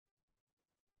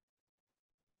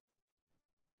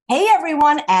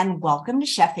everyone, and welcome to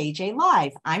Chef AJ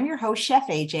Live. I'm your host, Chef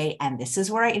AJ, and this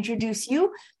is where I introduce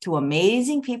you to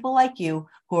amazing people like you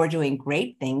who are doing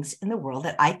great things in the world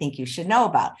that I think you should know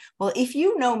about. Well, if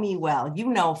you know me well,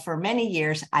 you know for many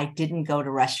years I didn't go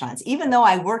to restaurants. Even though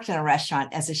I worked in a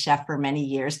restaurant as a chef for many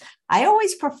years, I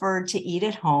always preferred to eat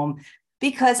at home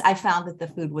because I found that the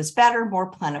food was better,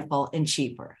 more plentiful, and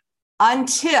cheaper.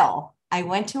 Until I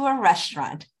went to a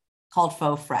restaurant called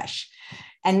Faux Fresh.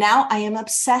 And now I am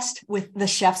obsessed with the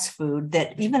chef's food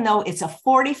that even though it's a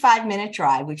 45-minute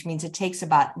drive, which means it takes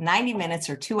about 90 minutes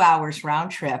or 2 hours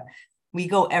round trip, we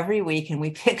go every week and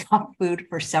we pick up food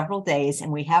for several days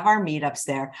and we have our meetups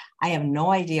there. I have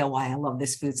no idea why I love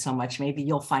this food so much. Maybe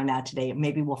you'll find out today.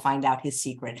 Maybe we'll find out his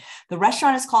secret. The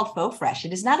restaurant is called Faux Fresh.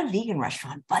 It is not a vegan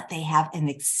restaurant, but they have an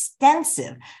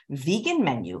extensive vegan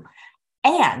menu.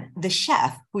 And the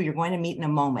chef, who you're going to meet in a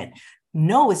moment,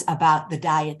 knows about the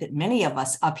diet that many of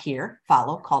us up here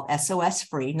follow called SOS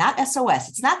free, not SOS.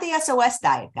 It's not the SOS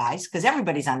diet, guys, because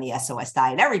everybody's on the SOS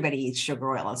diet. Everybody eats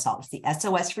sugar, oil, and salt. It's the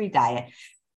SOS free diet.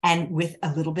 And with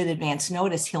a little bit advance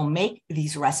notice, he'll make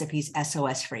these recipes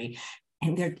SOS free.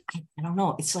 And I don't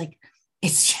know, it's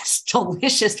just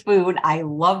delicious food. I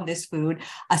love this food,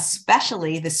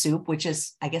 especially the soup, which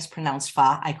is, I guess, pronounced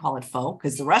pho. I call it pho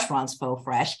because the restaurant's Faux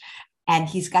Fresh. And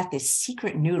he's got this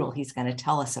secret noodle he's going to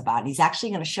tell us about. He's actually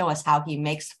going to show us how he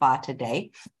makes pho today.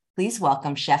 Please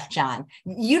welcome Chef John.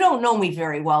 You don't know me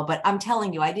very well, but I'm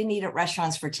telling you, I didn't eat at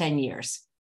restaurants for 10 years.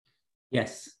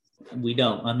 Yes, we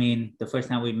don't. I mean, the first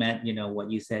time we met,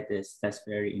 what you said that's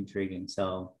very intriguing.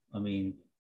 So, I mean,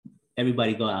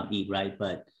 everybody go out and eat, right?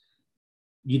 But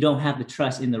you don't have the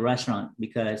trust in the restaurant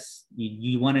because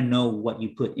you want to know what you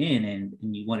put in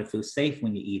and you want to feel safe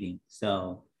when you're eating.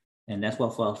 So, and that's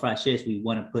what Faux Fresh is. We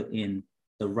want to put in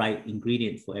the right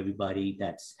ingredient for everybody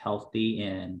that's healthy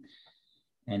and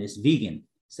it's vegan.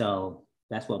 So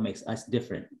that's what makes us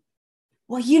different.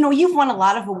 Well, you've won a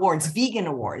lot of awards, vegan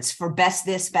awards for best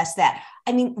this, best that.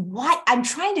 I mean, why? I'm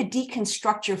trying to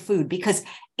deconstruct your food because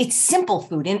it's simple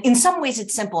food. And in some ways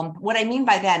it's simple. And what I mean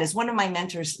by that is one of my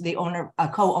mentors, the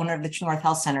co-owner of the True North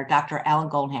Health Center, Dr. Alan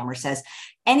Goldhammer, says,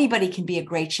 anybody can be a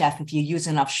great chef if you use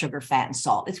enough sugar, fat, and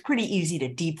salt. It's pretty easy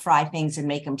to deep fry things and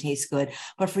make them taste good.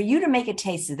 But for you to make it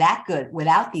taste that good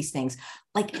without these things,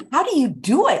 how do you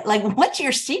do it? What's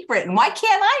your secret? And why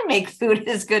can't I make food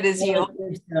as good as you?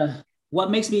 What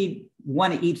makes me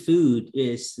want to eat food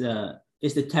is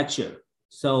the texture.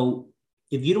 So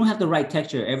if you don't have the right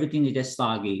texture, everything is just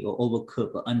soggy or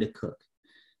overcooked or undercooked.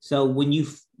 So when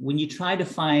you try to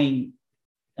find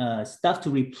stuff to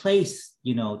replace,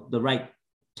 the right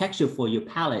texture for your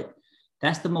palate,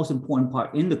 that's the most important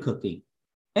part in the cooking.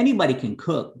 Anybody can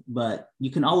cook, but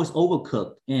you can always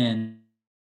overcook. And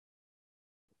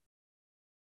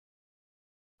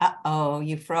uh-oh,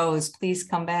 you froze. Please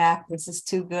come back. This is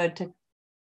too good to.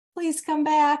 Please come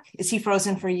back. Is he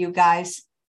frozen for you guys?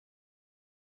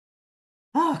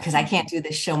 Oh, because I can't do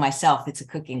this show myself. It's a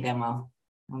cooking demo.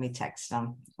 Let me text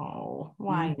him. Oh,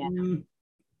 why now?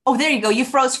 Oh, there you go. You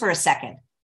froze for a second.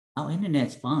 Our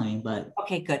internet's fine, but.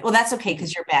 Okay, good. Well, that's okay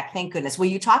because you're back. Thank goodness. Well,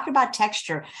 you talked about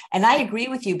texture, and I agree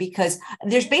with you because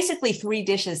there's basically 3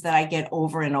 dishes that I get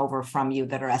over and over from you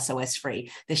that are SOS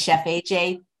free. The Chef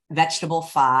AJ vegetable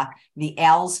pho, the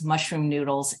Al's mushroom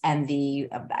noodles, and the,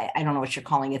 I don't know what you're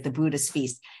calling it, the Buddhist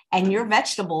feast. And your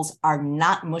vegetables are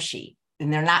not mushy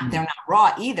and they're not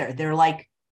raw either. They're like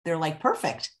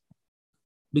perfect.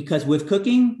 Because with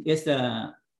cooking,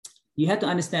 you have to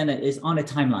understand that it's on a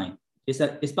timeline. It's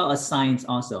about a science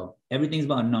also. Everything's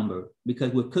about a number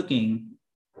because with cooking,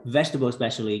 vegetables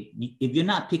especially, if you're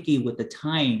not picky with the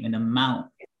time and amount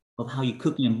of how you're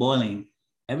cooking and boiling,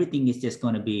 everything is just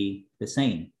going to be the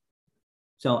same.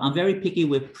 So I'm very picky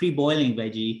with pre-boiling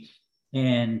veggie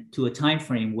and to a time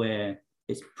frame where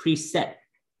it's preset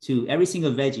to every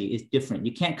single veggie is different.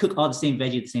 You can't cook all the same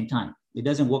veggie at the same time. It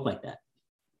doesn't work like that.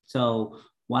 So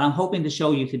what I'm hoping to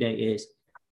show you today is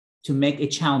to make a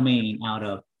chow mein out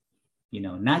of,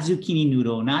 not zucchini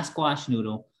noodle, not squash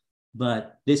noodle,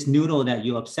 but this noodle that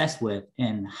you're obsessed with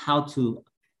and how to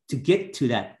get to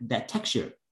that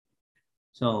texture.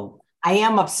 So I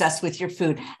am obsessed with your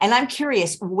food. And I'm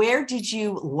curious, where did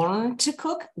you learn to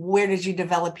cook? Where did you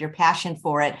develop your passion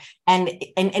for it? And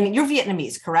you're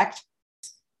Vietnamese, correct?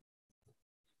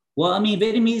 Well, I mean,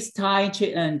 Vietnamese, Thai,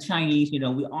 and Chinese,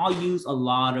 we all use a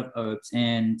lot of herbs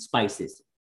and spices.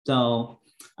 So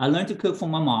I learned to cook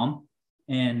from my mom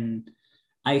and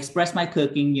I expressed my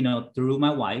cooking, through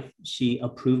my wife. She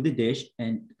approved the dish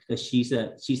and because she's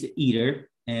an eater.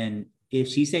 And if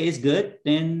she says it's good,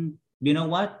 then you know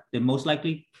what? Then most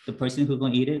likely the person who's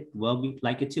going to eat it will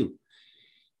like it too.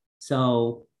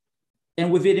 So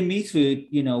and with Vietnamese food,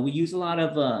 we use a lot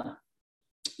of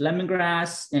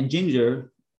lemongrass and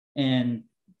ginger. And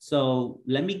so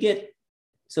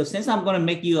since I'm going to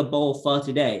make you a bowl of pho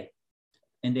today,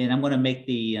 and then I'm going to make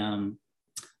the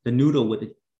noodle with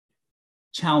the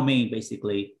chow mein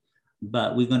basically,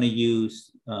 but we're going to use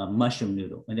mushroom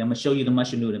noodle. And then I'm going to show you the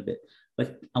mushroom noodle a bit.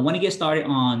 But I want to get started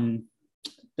on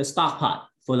the stock pot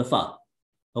for the pho.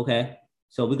 Okay.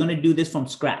 So we're going to do this from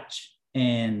scratch.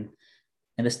 And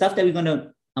the stuff that I'm going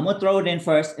to throw it in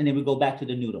first, and then we go back to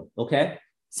the noodle. Okay.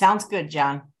 Sounds good,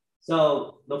 John.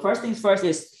 So the first things first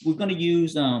is we're going to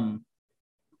use,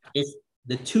 it's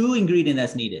the two ingredient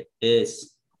that's needed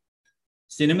is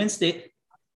cinnamon stick.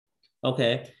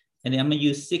 Okay. And then I'm going to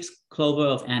use 6 clover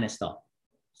of anise stalk.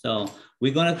 So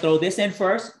we're going to throw this in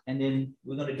first, and then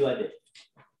we're going to do it.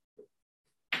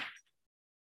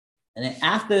 And then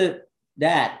after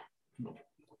that,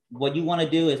 what you want to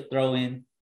do is throw in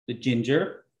the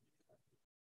ginger,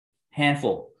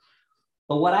 handful.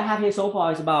 But what I have here so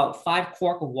far is about 5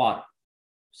 quarts of water.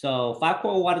 So 5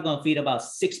 quarts of water is going to feed about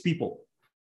 6 people.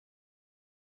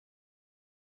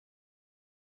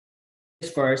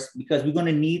 First, because we're going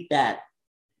to need that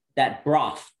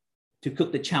broth to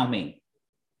cook the chow mein.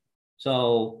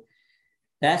 So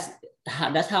that's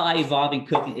how I evolve in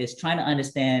cooking, is trying to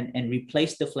understand and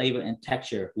replace the flavor and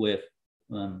texture with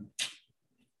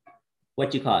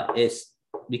what you call it. Is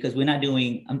because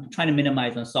I'm trying to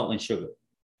minimize on salt and sugar.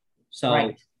 So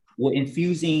right. We're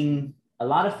infusing a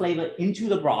lot of flavor into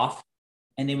the broth,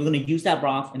 and then we're going to use that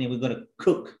broth, and then we're going to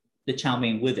cook the chow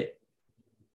mein with it.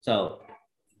 So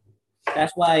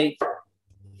that's why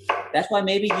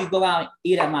maybe you go out and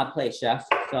eat at my place, chef.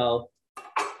 So,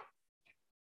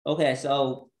 okay,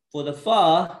 so for the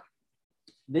pho,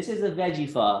 this is a veggie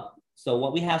pho. So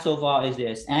what we have so far is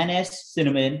this: anise,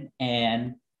 cinnamon,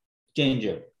 and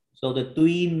ginger. So the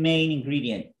 3 main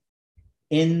ingredients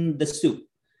in the soup.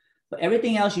 But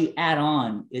everything else you add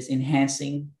on is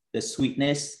enhancing the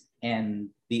sweetness and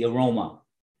the aroma.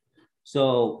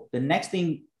 So the next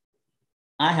thing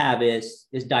I have is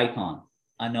daikon.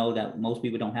 I know that most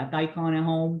people don't have daikon at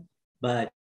home,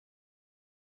 but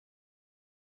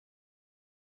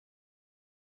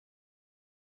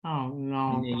oh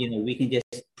no, we can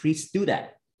just pre-stew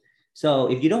that. So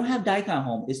if you don't have daikon at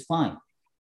home, it's fine.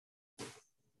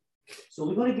 So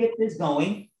we're going to get this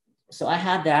going. So I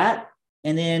have that,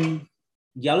 and then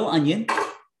yellow onion.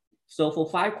 So for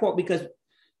 5 quarts, because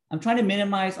I'm trying to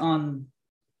minimize on,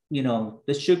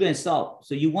 the sugar and salt.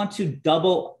 So you want to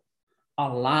double a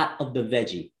lot of the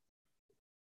veggie.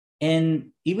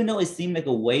 And even though it seemed like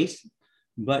a waste,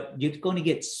 but you're going to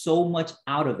get so much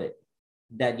out of it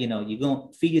that, you're going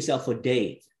to feed yourself for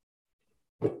days.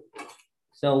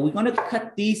 So we're going to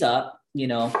cut these up,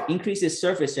 increase the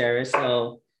surface area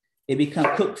so it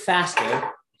becomes cooked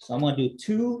faster. So I'm going to do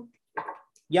 2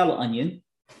 yellow onion.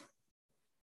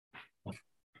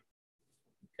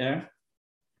 Okay.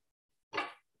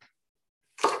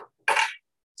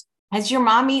 Has your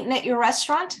mom eaten at your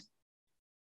restaurant?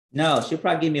 No, she'll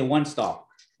probably give me a 1 star.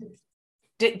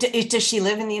 Does she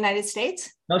live in the United States?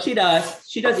 No, she does.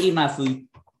 She does eat my food.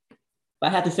 But I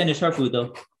have to finish her food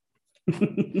though.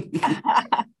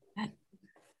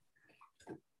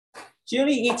 She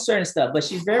only eats certain stuff, but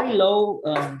she's very low.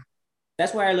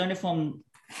 That's where I learned it from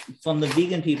the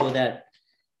vegan people, that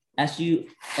as you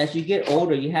get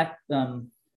older, you have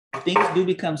things do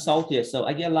become saltier. So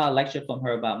I get a lot of lecture from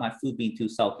her about my food being too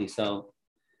salty. So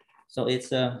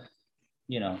it's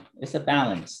it's a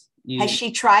balance. Has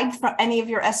she tried any of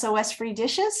your SOS free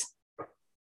dishes?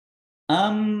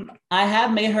 I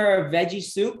have made her veggie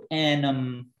soup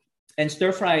and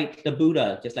stir fry the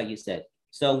Buddha, just like you said.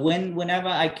 So whenever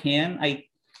I can, I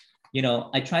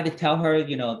try to tell her,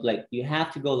 like, you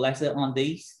have to go lesser on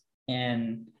these.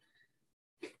 And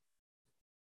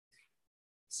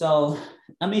so,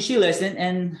 she listened,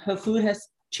 and her food has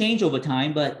changed over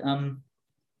time, but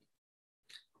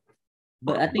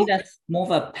I think that's more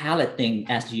of a palate thing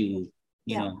as you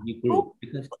grew.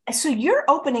 Because so you're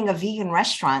opening a vegan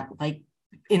restaurant like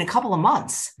in a couple of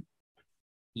months.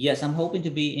 Yes, I'm hoping to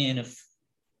be in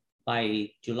by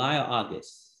July or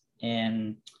August,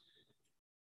 and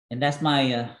that's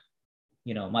my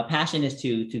my passion is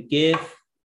to give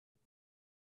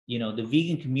the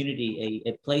vegan community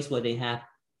a place where they have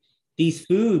these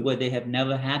food where they have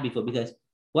never had before. Because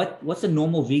what's a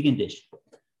normal vegan dish?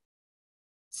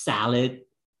 Salad,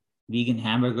 vegan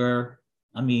hamburger,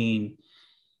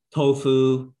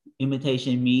 tofu,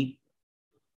 imitation meat.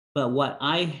 But what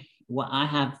I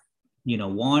have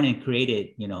won and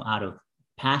created out of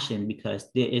passion, because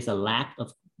there is a lack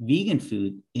of vegan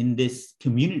food in this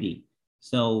community.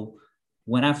 So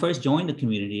when I first joined the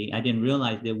community, I didn't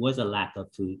realize there was a lack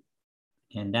of food.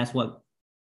 And that's what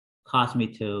caused me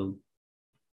to,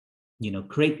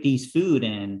 create these food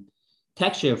and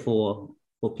texture for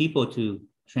people to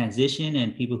transition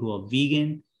and people who are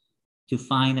vegan to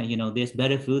find that, there's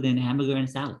better food than hamburger and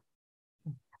salad.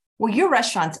 Well, your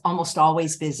restaurant's almost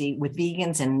always busy with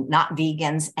vegans and not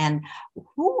vegans. And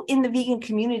who in the vegan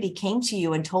community came to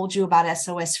you and told you about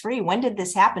SOS Free? When did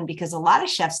this happen? Because a lot of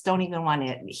chefs don't even want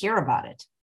to hear about it.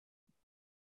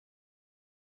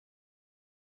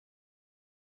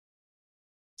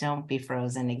 Don't be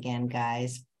frozen again,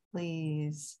 guys,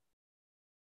 please.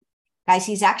 Guys,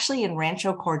 he's actually in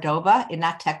Rancho Cordova, and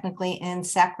not technically in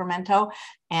Sacramento.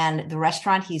 And the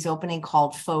restaurant he's opening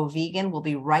called Faux Vegan will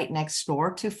be right next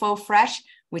door to Faux Fresh,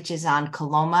 which is on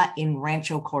Coloma in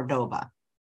Rancho Cordova.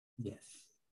 Yes.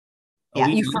 Yeah,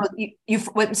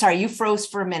 you froze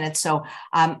for a minute. So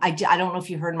I don't know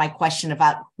if you heard my question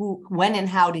about when and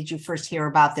how did you first hear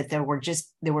about that there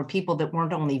were people that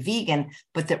weren't only vegan,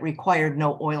 but that required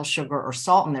no oil, sugar, or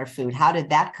salt in their food. How did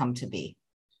that come to be?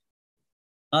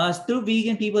 Through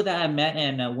vegan people that I met,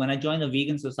 and when I joined the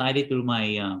Vegan Society through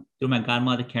my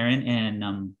godmother Karen,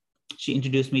 and she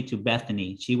introduced me to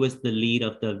Bethany. She was the lead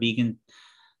of the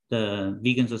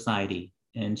Vegan Society,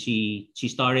 and she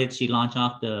launched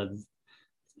off the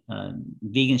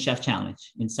Vegan Chef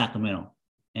Challenge in Sacramento,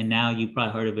 and now you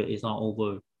probably heard of it. It's all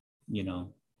over,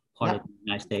 part of the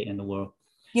United States and the world.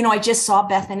 I just saw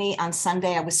Bethany on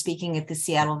Sunday. I was speaking at the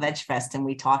Seattle Veg Fest, and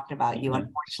we talked about you.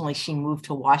 Unfortunately, she moved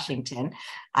to Washington.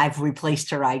 I've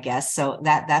replaced her, I guess. So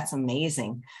that's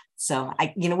amazing. So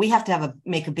we have to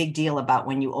make a big deal about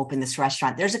when you open this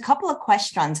restaurant. There's a couple of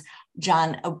questions,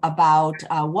 John, about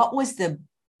what was the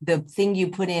thing you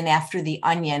put in after the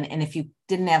onion, and if you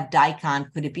didn't have daikon,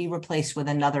 could it be replaced with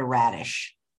another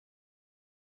radish?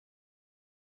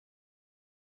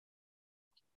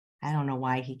 I don't know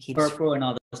why he keeps purple and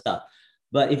all that stuff.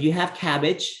 But if you have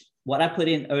cabbage, what I put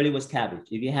in early was cabbage.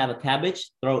 If you have a cabbage,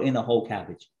 throw in the whole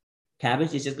cabbage.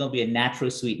 Cabbage is just going to be a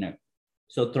natural sweetener.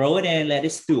 So throw it in, let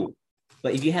it stew.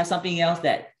 But if you have something else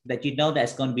that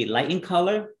that's going to be light in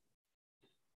color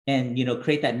and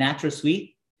create that natural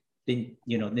sweet, then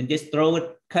just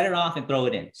cut it off and throw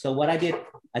it in. So what I did,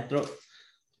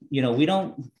 we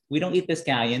don't eat the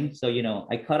scallion. So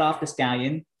I cut off the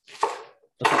scallion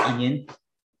of the onion.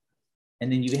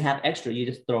 And then you have extra, you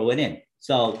just throw it in.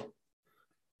 So,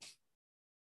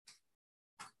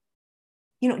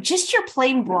 just your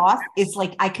plain broth is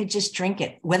like, I could just drink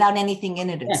it without anything in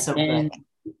it. It's so good.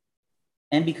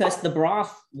 And because the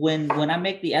broth, when I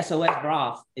make the SOS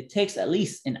broth, it takes at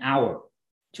least an hour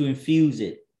to infuse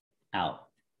it out.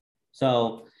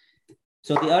 So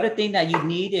the other thing that you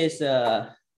need is,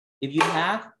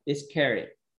 is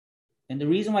carrot. And the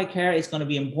reason why carrot is going to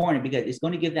be important because it's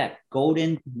going to give that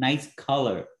golden, nice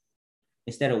color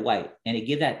instead of white. And it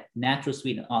gives that natural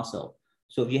sweetness also.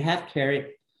 So if you have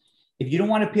carrot, if you don't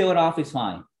want to peel it off, it's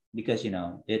fine. Because,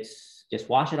 it's just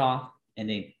wash it off and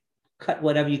then cut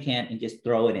whatever you can and just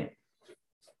throw it in.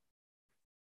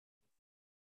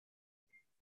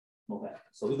 Okay.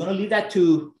 So we're going to leave that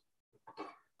to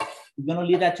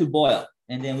boil.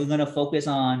 And then we're going to focus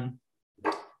on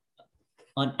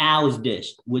Al's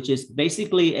dish, which is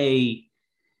basically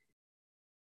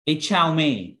a chow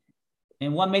mein.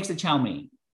 And what makes a chow mein?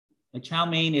 A chow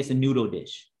mein is a noodle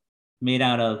dish made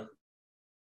out of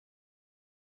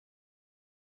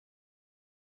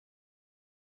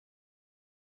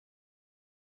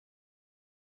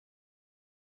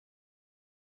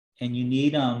and you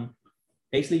need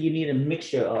basically you need a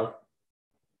mixture of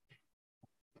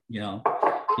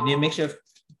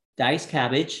diced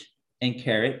cabbage and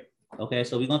carrot. Okay,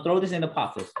 so we're gonna throw this in the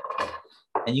pot first.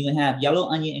 And you're gonna have yellow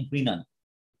onion and green onion.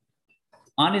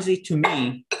 Honestly, to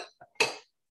me,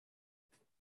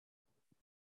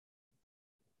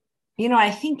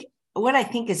 I think what I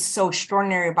think is so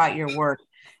extraordinary about your work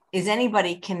is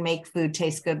anybody can make food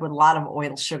taste good with a lot of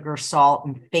oil, sugar, salt,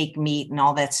 and fake meat and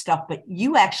all that stuff, but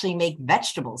you actually make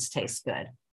vegetables taste good.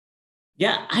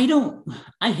 Yeah,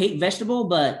 I hate vegetable,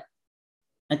 but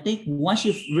I think once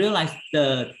you realize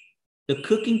the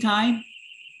cooking time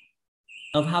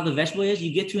of how the vegetable is,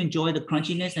 you get to enjoy the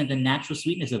crunchiness and the natural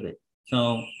sweetness of it.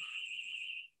 So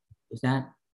is that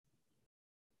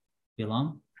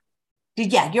belong?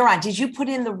 Yeah, you're on. Did you put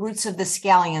in the roots of the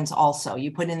scallions also?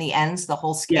 You put in the ends, the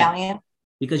whole scallion? Yeah,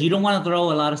 because you don't want to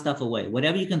throw a lot of stuff away.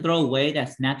 Whatever you can throw away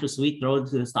that's natural sweet, throw it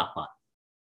to the stock pot.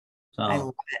 So I love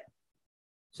it.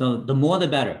 So the more the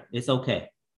better. It's okay.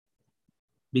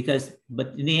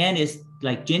 But in the end, it's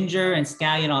like ginger and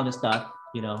scallion, all the stuff,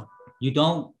 you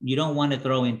don't want to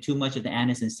throw in too much of the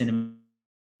anise and cinnamon.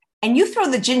 And you throw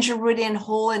the ginger root in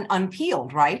whole and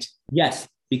unpeeled, right? Yes,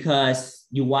 because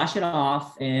you wash it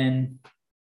off, and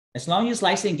as long as you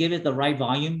slice it and give it the right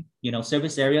volume,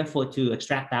 surface area for it to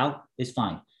extract out, is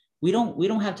fine. We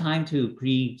don't have time to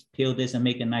pre-peel this and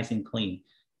make it nice and clean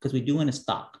because we do in a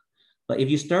stock. But if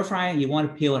you stir fry it, you want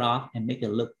to peel it off and make it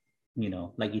look,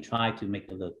 like you try to make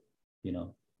it look,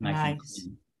 nice and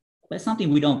clean. But it's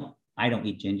something I don't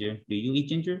eat ginger. Do you eat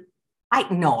ginger?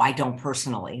 No, I don't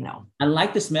personally, no. I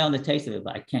like the smell and the taste of it,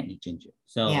 but I can't eat ginger.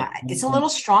 So yeah, it's a little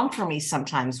strong for me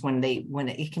sometimes when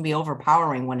it can be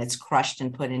overpowering when it's crushed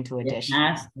and put into a dish. It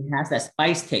has that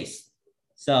spice taste.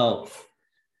 So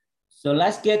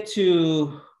let's get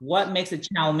to what makes a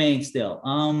chow mein still.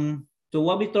 So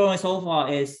what we throw in so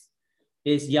far is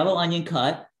yellow onion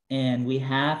cut, and we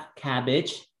have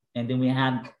cabbage, and then we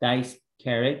have diced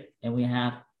carrot, and we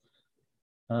have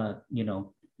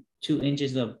 2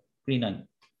 inches of green onion.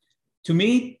 To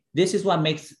me, this is what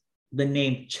makes the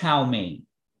name chow mein.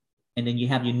 And then you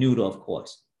have your noodle, of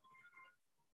course,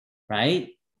 right?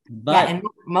 But and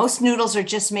most noodles are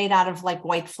just made out of like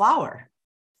white flour.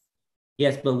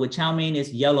 Yes, but with chow mein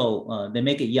is yellow. They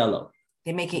make it yellow.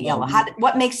 They make it yellow.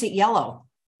 What makes it yellow?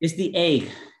 It's the egg.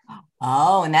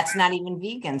 Oh, and that's not even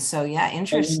vegan. So yeah,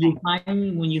 interesting.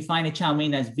 When you find a chow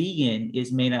mein that's vegan,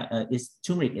 it's made it's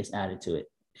turmeric is added to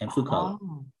it and food color.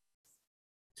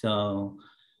 So,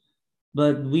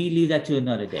 but we leave that to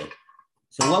another day.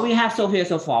 So what we have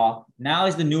so far now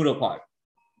is the noodle part.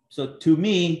 So to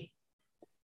me,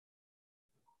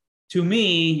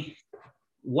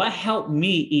 what helped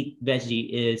me eat veggie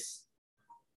is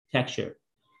texture.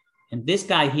 And this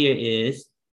guy here is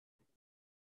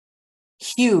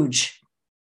huge.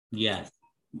 Yes.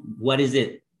 What is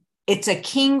it? It's a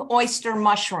king oyster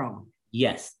mushroom.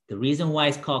 Yes. The reason why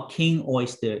it's called king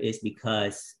oyster is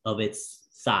because of its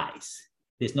size.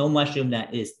 There's no mushroom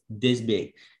that is this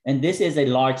big. And this is a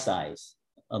large size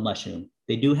of mushroom.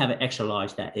 They do have an extra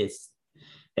large that you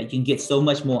can get so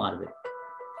much more out of it.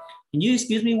 Can you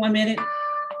excuse me 1 minute?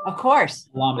 Of course.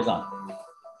 Alarm is on.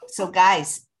 So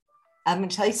guys, I'm going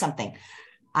to tell you something.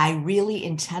 I really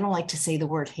like to say the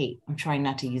word hate. I'm trying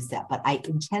not to use that, but I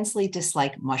intensely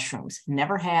dislike mushrooms.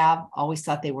 Never have, always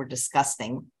thought they were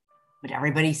disgusting, but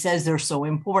everybody says they're so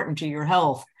important to your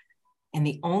health. And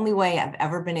the only way I've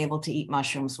ever been able to eat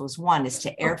mushrooms is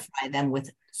to air fry them with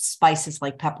spices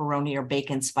like pepperoni or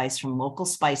bacon spice from local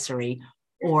spicery,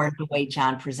 or the way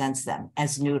John presents them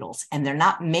as noodles. And they're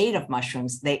not made of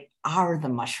mushrooms. They are the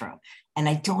mushroom. And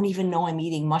I don't even know I'm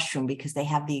eating mushroom because they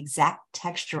have the exact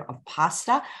texture of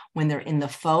pasta when they're in the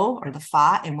pho or the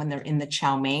pho and when they're in the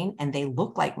chow mein, and they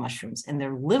look like mushrooms and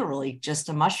they're literally just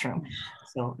a mushroom.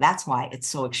 So that's why it's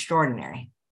so extraordinary.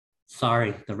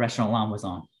 Sorry, the restaurant alarm was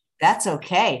on. That's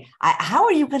okay. How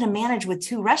are you going to manage with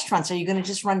 2 restaurants? Are you going to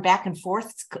just run back and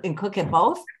forth and cook at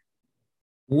both?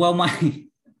 Well,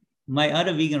 my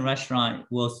other vegan restaurant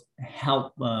will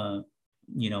help,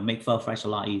 make Pho Fresh a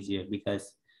lot easier,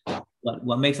 because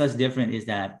what makes us different is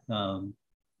that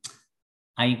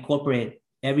I incorporate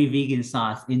every vegan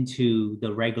sauce into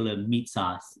the regular meat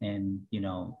sauce, and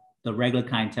the regular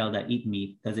clientele that eat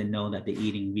meat doesn't know that they're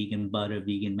eating vegan butter,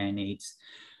 vegan mayonnaise.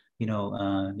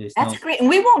 That's great. And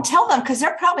we won't tell them because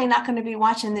they're probably not going to be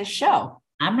watching this show.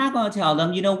 I'm not going to tell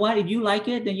them. You know what? If you like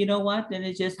it, then you know what? Then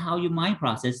it's just how your mind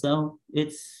process. So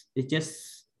it's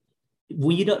just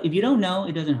if you don't know,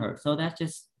 it doesn't hurt. So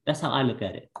that's how I look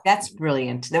at it. That's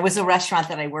brilliant. There was a restaurant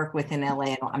that I work with in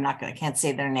LA, and I can't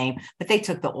say their name, but they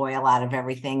took the oil out of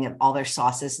everything and all their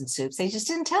sauces and soups. They just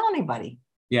didn't tell anybody.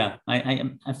 Yeah,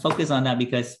 I focus on that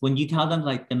because when you tell them,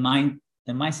 like, the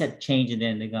mindset change, and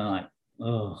then they're going like,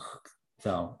 oh,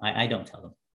 so I don't tell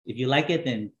them. If you like it,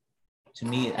 then to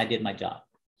me, I did my job.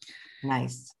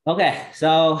 Nice. Okay,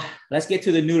 so let's get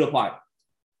to the noodle part.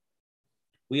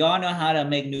 We all know how to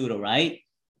make noodle, right?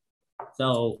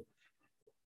 So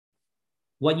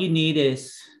what you need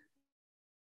is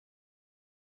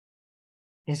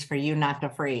for you not to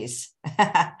freeze.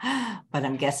 But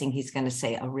I'm guessing he's going to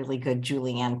say a really good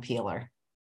julienne peeler.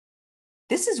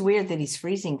 This is weird that he's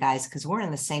freezing, guys, because we're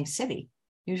in the same city.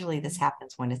 Usually this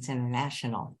happens when it's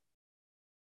international.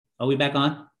 Are we back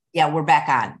on? Yeah, we're back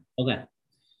on. Okay.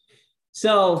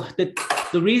 So the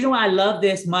reason why I love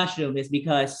this mushroom is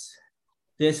because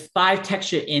there's 5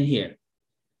 texture in here,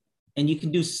 and you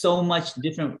can do so much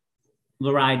different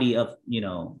variety of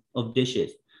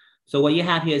dishes. So what you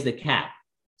have here is the cap,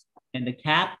 and the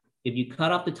cap, if you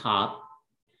cut off the top,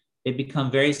 it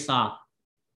becomes very soft.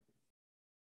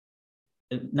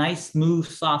 A nice, smooth,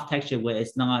 soft texture where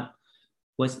it's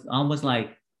almost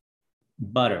like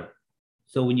butter.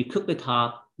 So when you cook the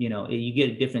top, you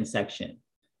get a different section.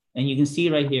 And you can see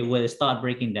right here where it start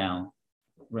breaking down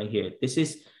right here.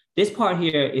 This part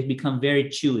here, it become very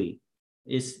chewy.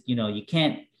 It's, you know, you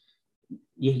can't,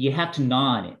 you have to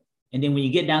gnaw on it. And then when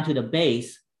you get down to the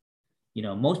base, you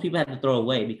know, most people have to throw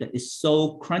away because it's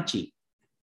so crunchy.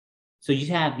 So you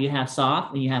have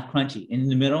soft and you have crunchy. And in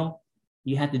the middle,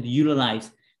 you have to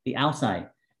utilize the outside,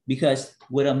 because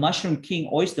with a mushroom, king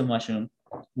oyster mushroom,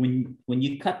 when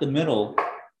you cut the middle,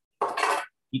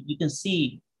 you can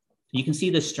see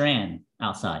the strand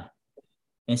outside,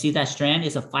 and see that strand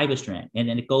is a fiber strand, and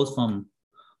then it goes from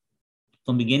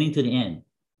beginning to the end.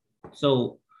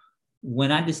 So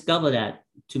when I discovered that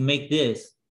to make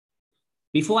this,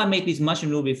 before I make these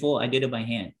mushroom noodle, before I did it by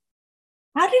hand.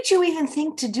 How did you even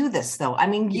think to do this, though? I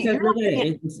mean, because look at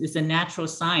it. It's a natural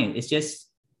science. It's just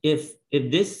if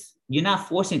this, you're not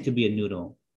forcing it to be a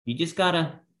noodle. You just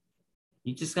gotta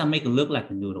make it look like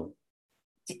a noodle.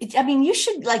 I mean, you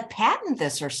should like patent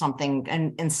this or something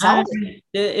and sell it.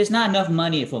 It's not enough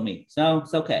money for me, so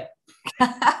it's okay.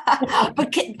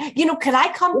 But could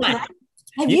I come?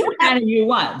 You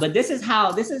want, but this is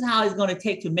how it's going to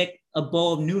take to make a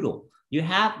bowl of noodle. You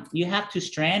have to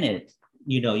strand it.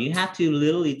 You know, you have to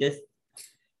literally just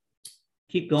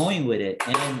keep going with it.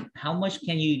 And how much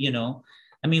can you know?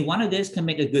 I mean, one of this can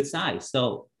make a good size.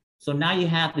 So now you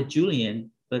have the julienne,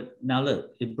 but now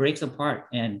look, it breaks apart,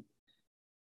 and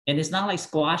it's not like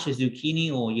squash or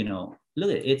zucchini or, you know, look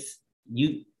at it.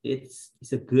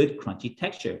 It's a good crunchy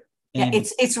texture. And yeah,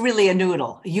 it's really a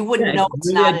noodle. You wouldn't know it's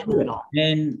really not a noodle.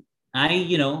 And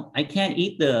I can't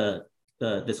eat the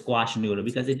squash noodle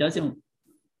because it doesn't.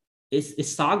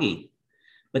 It's soggy.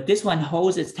 But this one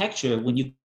holds its texture when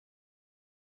you.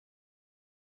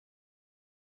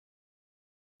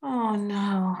 Oh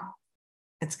no,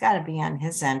 it's got to be on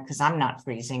his end because I'm not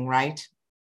freezing, right?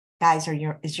 Guys,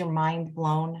 is your mind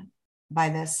blown by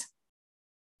this?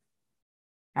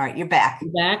 All right, you're back.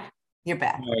 You're back? You're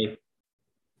back. All right.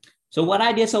 So what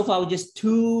I did so far was just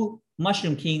 2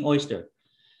 mushroom king oyster.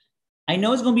 I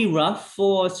know it's going to be rough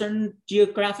for certain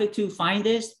geographic to find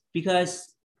this because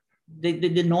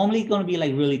they're normally going to be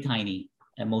like really tiny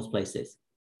at most places.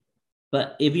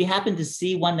 But if you happen to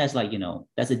see one that's like, you know,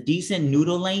 that's a decent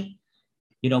noodle length,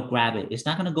 you know, grab it. It's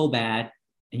not going to go bad,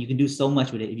 and you can do so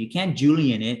much with it. If you can't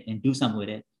julienne it and do something with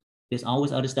it, there's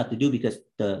always other stuff to do, because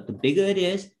the bigger it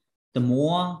is, the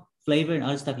more flavor and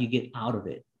other stuff you get out of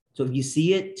it. So if you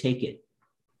see it, take it.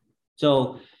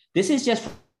 So this is just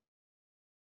a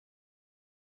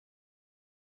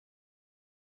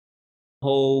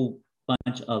whole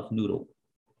bunch of noodle.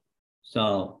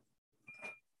 So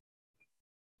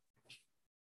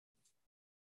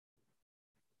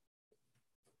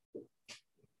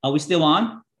are we still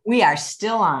on? We are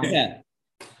still on. Yeah.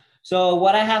 So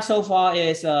what I have so far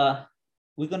is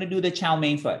we're going to do the chow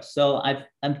mein first. So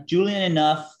I'm julienne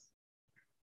enough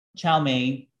chow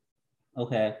mein.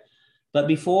 Okay. But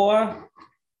before,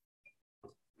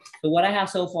 so what I have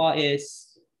so far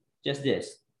is just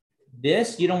this.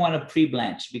 This you don't want to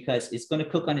pre-blanch because it's going to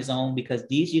cook on its own, because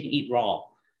these you can eat raw.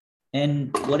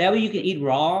 And whatever you can eat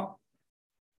raw,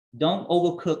 don't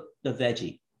overcook the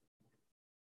veggie,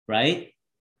 right?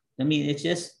 I mean, it's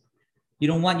just, you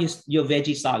don't want your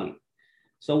veggie soggy.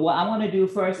 So what I want to do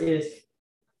first is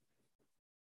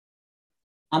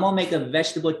I'm going to make a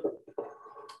vegetable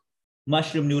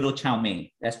mushroom noodle chow mein.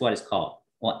 That's what it's called,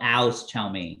 or Al's chow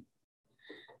mein.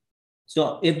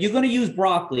 So if you're going to use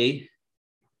broccoli,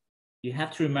 you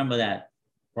have to remember that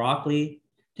broccoli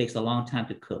takes a long time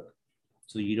to cook.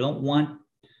 So you don't want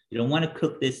to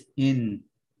cook this in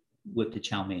with the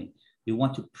chow mein. You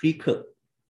want to pre-cook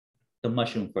the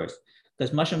mushroom first,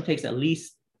 because mushroom takes at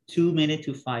least 2 minutes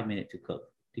to 5 minutes to cook,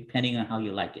 depending on how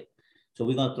you like it. So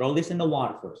we're going to throw this in the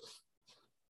water first.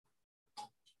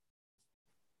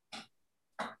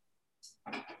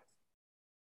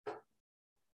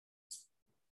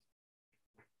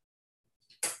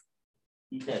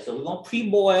 Okay, so we're going to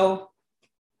pre-boil.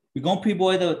 We're going to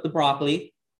pre-boil the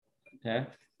broccoli. Okay.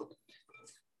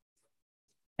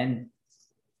 And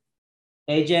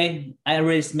AJ, I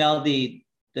already smelled the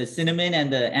cinnamon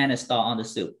and the anise star on the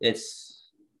soup.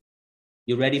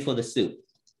 You're ready for the soup.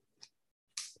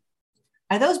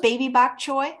 Are those baby bok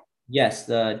choy?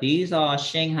 Yes, these are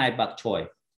Shanghai bok choy.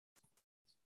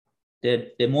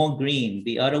 They're more green.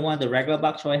 The other one, the regular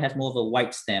bok choy, has more of a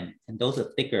white stem, and those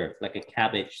are thicker, like a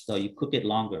cabbage, so you cook it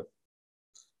longer.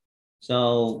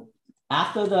 So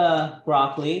after the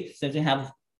broccoli, since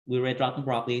we already dropped the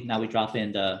broccoli, now we drop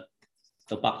in the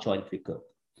bok choy pre-cooked.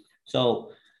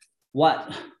 So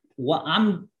what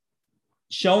I'm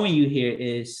showing you here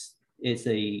is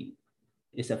a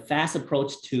fast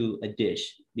approach to a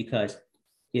dish, because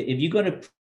if you're going to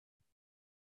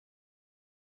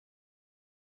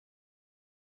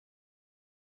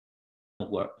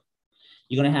work.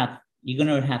 You're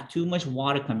gonna have too much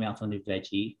water coming out from the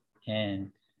veggie,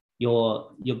 and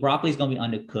your broccoli is gonna be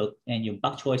undercooked, and your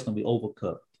bok choy is gonna be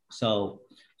overcooked. So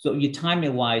you time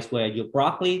it wise, where your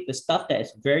broccoli, the stuff that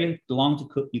is very long to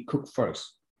cook, you cook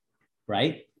first,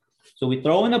 right? So we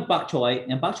throw in the bok choy,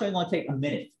 and bok choy is gonna take a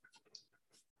minute.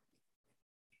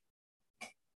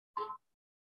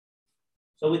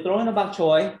 So we throw in the bok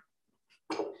choy,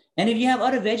 and if you have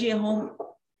other veggie at home,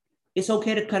 it's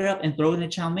okay to cut it up and throw it in the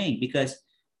chow mein, because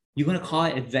you're gonna call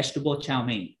it a vegetable chow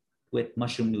mein with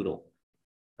mushroom noodle,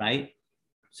 right?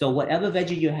 So whatever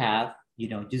veggie you have,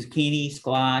 zucchini,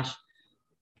 squash,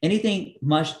 any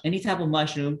type of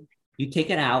mushroom, you take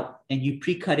it out and you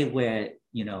pre-cut it where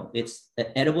it's an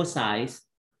edible size,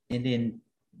 and then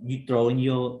you throw in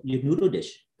your noodle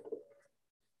dish.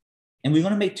 And we're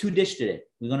gonna make 2 dishes today.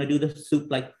 We're gonna do the soup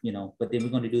but then we're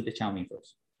gonna do the chow mein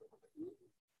first.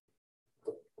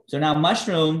 So now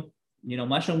mushroom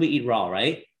we eat raw,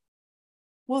 right?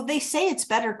 Well, they say it's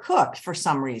better cooked for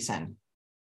some reason.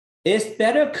 It's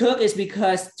better cooked is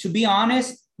because, to be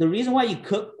honest, the reason why you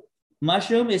cook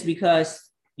mushroom is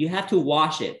because you have to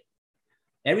wash it.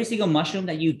 Every single mushroom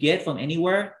that you get from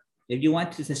anywhere, if you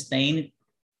want to sustain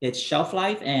its shelf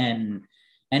life and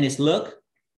its look,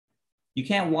 you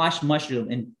can't wash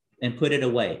mushroom and put it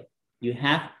away.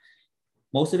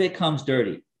 Most of it comes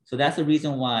dirty. So that's the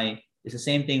reason why it's the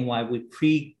same thing why we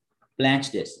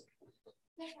pre-blanch this.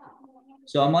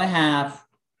 So I'm gonna have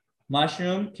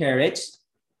mushroom, carrots,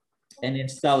 and then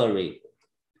celery.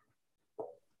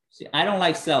 See, I don't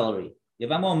like celery.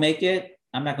 If I'm gonna make it,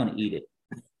 I'm not gonna eat it.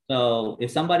 So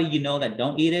if somebody that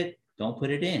don't eat it, don't put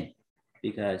it in,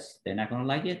 because they're not gonna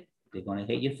like it. They're gonna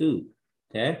hate your food,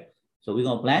 okay? So we're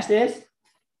gonna blanch this.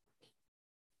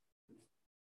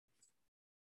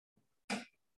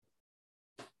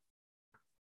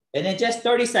 And then just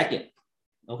 30 seconds,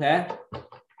 okay?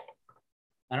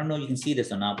 I don't know if you can see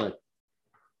this or not, but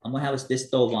I'm gonna have this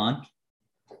stove on.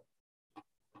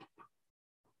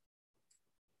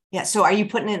 Yeah, so are you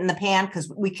putting it in the pan? Because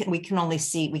we can't really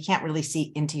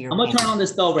see into your I'm gonna pan. turn on the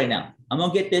stove right now. I'm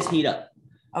gonna get this heat up.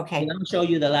 Okay. And I'm gonna show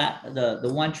you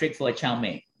the one trick for a chow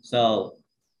mein. So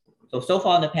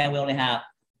far in the pan, we only have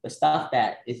the stuff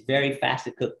that is very fast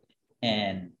to cook,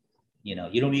 and you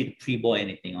don't need to pre-boil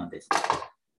anything on this.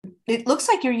 It looks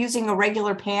like you're using a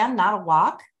regular pan, not a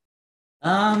wok.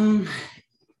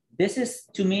 This is,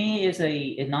 to me, is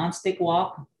a non-stick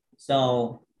wok.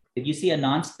 So if you see a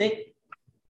non-stick,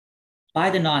 buy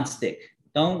the non-stick.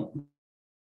 Don't.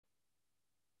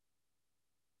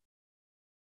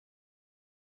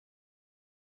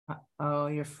 Oh,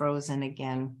 you're frozen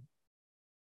again.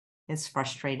 It's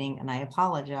frustrating, and I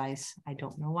apologize. I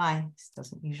don't know why. This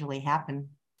doesn't usually happen.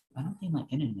 I don't think my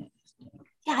internet is there.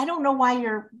 Yeah, I don't know why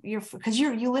you're because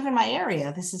you live in my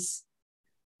area. This is,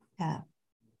 yeah.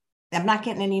 I'm not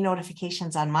getting any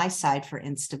notifications on my side for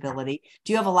instability.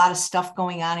 Do you have a lot of stuff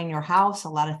going on in your house? A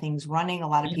lot of things running? A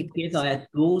lot of people? Kids are at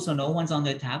school, so no one's on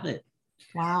their tablet.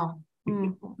 Wow.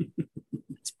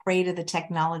 Let's pray to the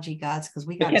technology gods, because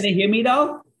we got. Can they hear me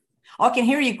though? Oh, I can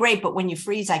hear you great, but when you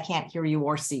freeze, I can't hear you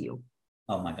or see you.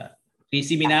 Oh my God. Can you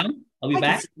see me now? Are we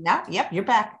back? Now, yep, you're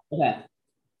back. Okay.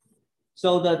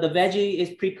 So the veggie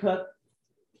is pre-cooked.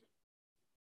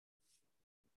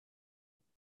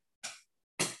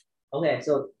 Okay,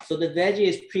 so the veggie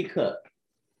is pre-cooked,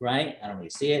 right? I don't really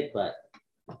see it, but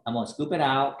I'm gonna scoop it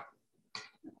out.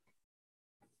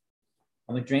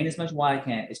 I'm gonna drain as much water I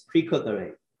can. It's pre-cooked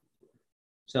already.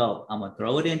 So I'm gonna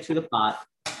throw it into the pot.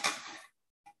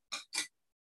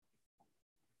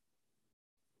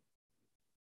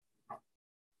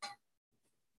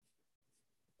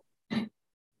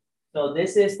 So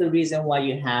this is the reason why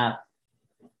you have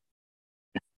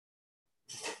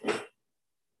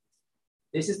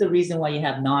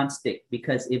non-stick,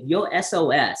 because if you're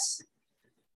SOS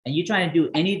and you're trying to do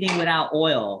anything without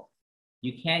oil,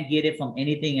 you can't get it from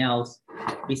anything else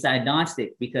besides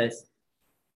non-stick, because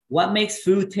what makes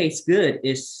food taste good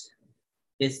is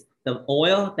the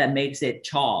oil that makes it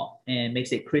chow and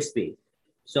makes it crispy.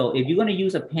 So if you're going to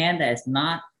use a pan that is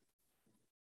not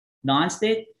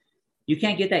non-stick, you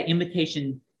can't get that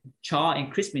imitation char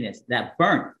and crispiness, that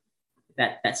burnt,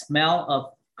 that smell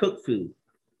of cooked food.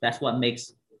 That's what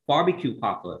makes barbecue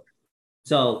popular.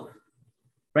 So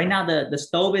right now the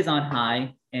stove is on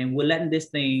high, and we're letting this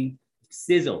thing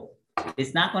sizzle.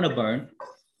 It's not going to burn.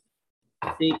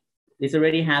 See, it's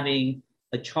already having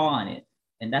a char on it,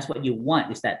 and that's what you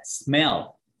want, is that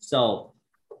smell. So.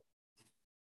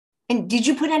 And did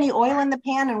you put any oil in the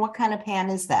pan, and what kind of pan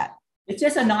is that? It's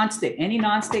just a non-stick, any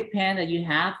non-stick pan that you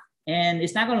have, and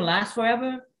it's not going to last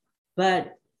forever.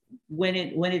 But when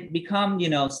it becomes,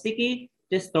 sticky,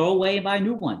 just throw away and buy a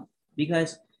new one,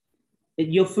 because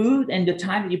your food and the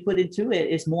time that you put into it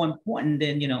is more important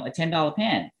than, you know, a $10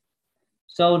 pan.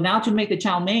 So now to make the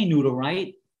chow mein noodle,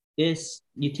 right, is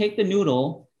you take the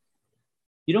noodle,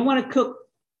 you don't want to cook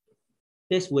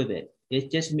this with it.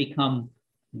 It just become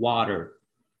water.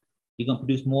 You're going to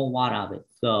produce more water out of it.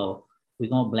 So we're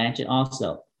going to blanch it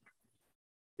also.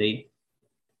 See?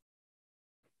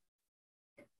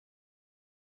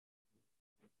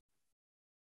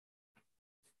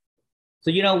 So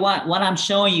you know what I'm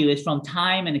showing you is from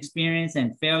time and experience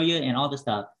and failure and all the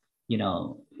stuff. You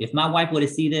know, if my wife were to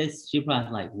see this, she'd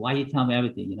probably like, why you tell me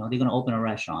everything? You know, they're gonna open a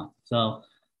restaurant. So,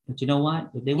 but you know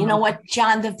what? If they you know what,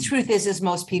 John, the truth is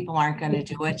most people aren't going to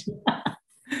do it.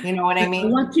 You know what I mean? I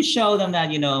want to show them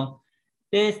that, you know,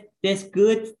 there's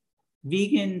good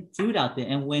vegan food out there.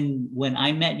 And when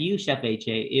I met you, Chef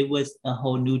AJ, it was a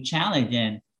whole new challenge.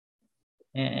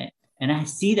 And I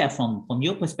see that from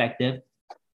your perspective.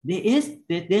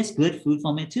 There's good food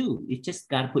from it too. You just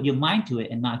got to put your mind to it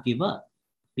and not give up,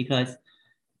 because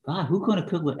God, who's going to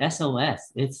cook with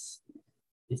SOS? It's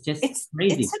just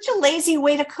crazy. It's such a lazy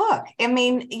way to cook. I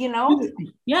mean, you know.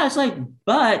 Yeah, it's like,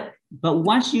 but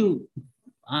once you,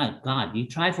 God, you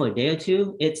try for a day or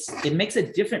two, it makes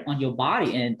a difference on your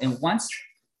body, and once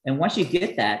you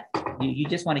get that, you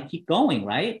just want to keep going,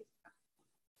 right?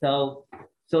 So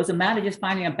it's a matter of just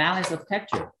finding a balance of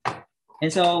texture.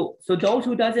 And so those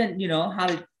who doesn't, you know, how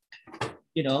to,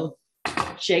 you know,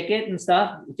 shake it and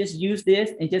stuff, just use this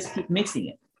and just keep mixing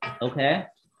it, okay?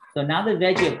 So now the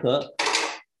veggie are cooked.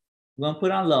 We're gonna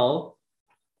put on low.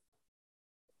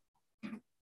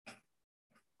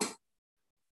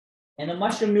 And the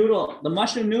mushroom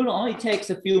noodle only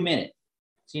takes a few minutes.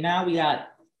 See, now we got,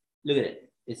 look at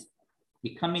it. It's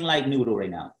becoming like noodle right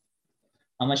now.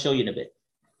 I'm gonna show you in a bit.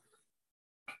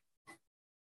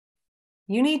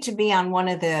 You need to be on one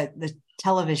of the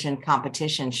television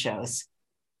competition shows.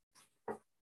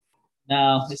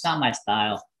 No, it's not my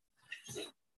style.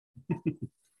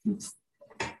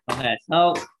 Okay,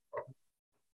 so.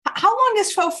 How long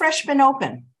has Faux Fresh been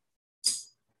open?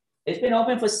 It's been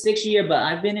open for 6 years, but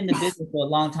I've been in the business for a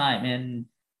long time. And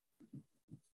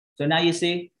so now you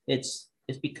see, it's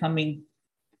becoming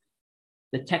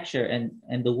the texture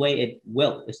and the way it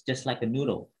wilts. It's just like a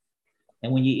noodle.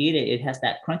 And when you eat it, it has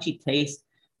that crunchy taste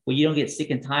where you don't get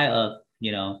sick and tired of,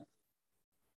 you know.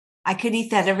 I could eat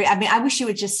that I mean, I wish you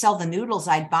would just sell the noodles.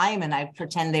 I'd buy them and I'd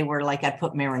pretend they were like, I'd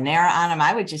put marinara on them.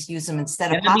 I would just use them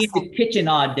instead of pasta. I'd be in the kitchen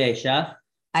all day, Chef.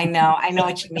 I know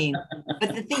what you mean.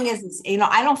 But the thing is, you know,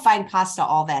 I don't find pasta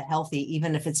all that healthy,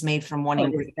 even if it's made from one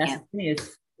ingredient. That's the thing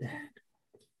is,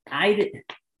 I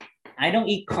don't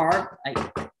eat carb. I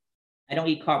don't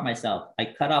eat carb myself.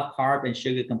 I cut off carb and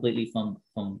sugar completely from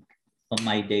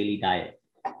my daily diet.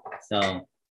 So,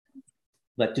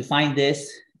 but to find this,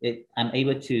 I'm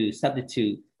able to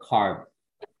substitute carb,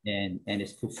 and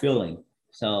it's fulfilling.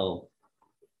 So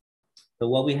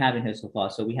what we have in here so far,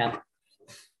 so we have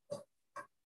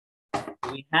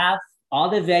all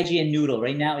the veggie and noodle.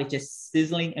 Right now, it's just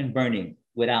sizzling and burning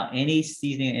without any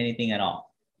seasoning, anything at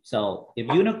all. So if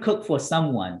you're gonna cook for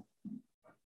someone,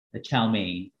 the chow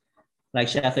mein, like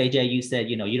Chef AJ, you said,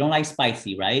 you know, you don't like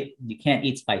spicy, right? You can't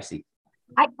eat spicy.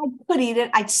 I could eat it.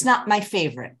 It's not my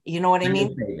favorite. You know what I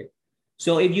mean?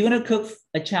 So if you're gonna cook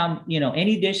a chow, you know,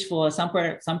 any dish for some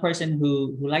person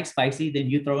who likes spicy, then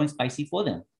you throw in spicy for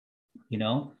them. You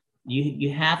know,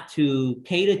 you have to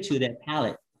cater to their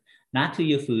palate, not to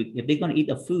your food. If they're gonna eat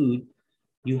the food,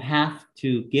 you have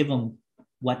to give them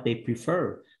what they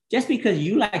prefer. Just because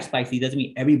you like spicy doesn't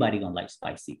mean everybody gonna like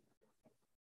spicy,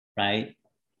 right?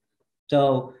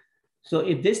 So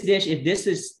if this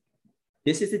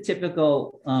is a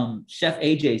typical Chef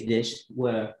AJ's dish,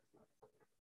 where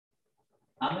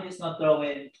I'm just gonna throw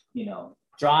in, you know,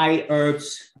 dry herb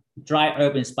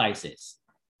and spices.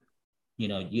 You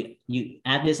know, you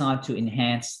add this on to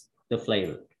enhance the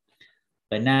flavor.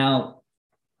 But now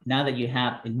that you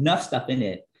have enough stuff in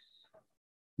it,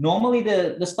 normally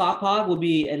the stock pot will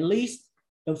be at least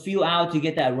a few hours to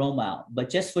get that aroma out. But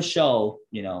just for show,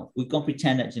 you know, we're gonna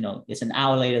pretend that, you know, it's an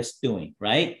hour later stewing,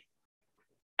 right?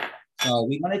 So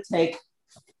we're gonna take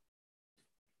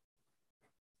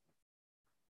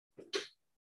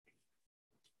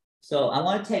So I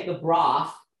want to take a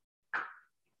broth.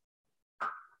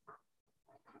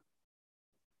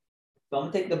 So I'm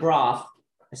gonna take the broth,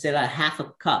 I said like half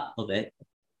a cup of it.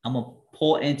 I'm gonna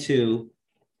pour into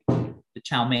the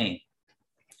chow mein.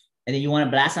 And then you want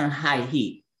to blast on high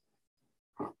heat.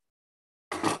 You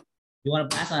want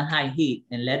to blast on high heat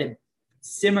and let it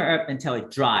simmer up until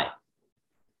it dry.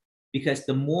 Because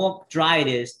the more dry it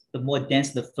is, the more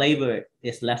dense the flavor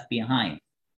is left behind.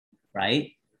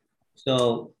 right?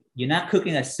 So you're not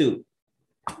cooking a soup.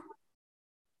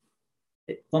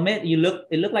 From it, it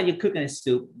look like you're cooking a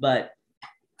soup, but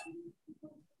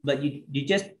you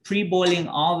just pre-boiling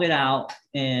all of it out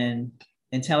and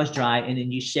until it's dry, and then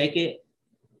you shake it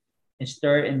and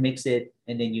stir it and mix it,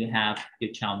 and then you have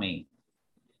your chow mein.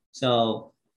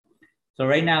 So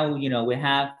right now, we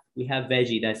have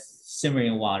veggie that's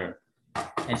simmering in water,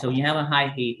 and so when you have a high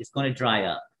heat, it's going to dry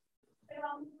up,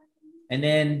 and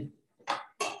then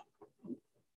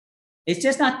it's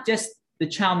just not just the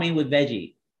chow mein with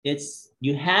veggie. It's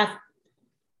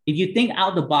if you think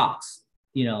out the box,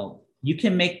 you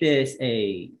can make this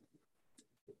a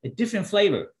different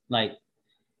flavor. Like,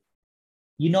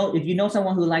 if you know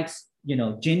someone who likes,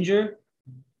 ginger,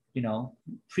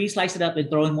 pre-slice it up and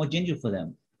throw in more ginger for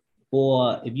them.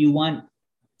 Or if you want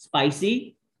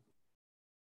spicy,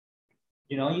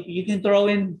 you can throw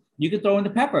in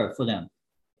the pepper for them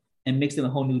and mix them a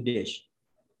whole new dish.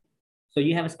 So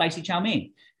you have a spicy chow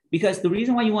mein. Because the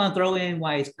reason why you want to throw in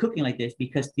why it's cooking like this,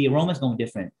 because the aroma is going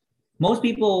different. Most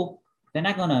people, they're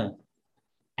not going to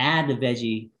add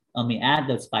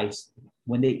the spice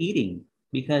when they're eating,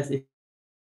 because it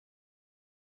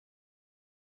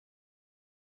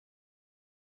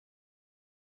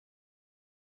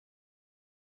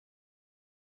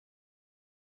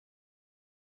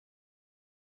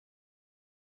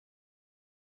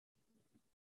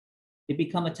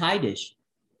become a Thai dish.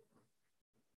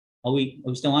 Are we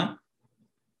still on?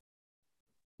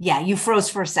 Yeah, you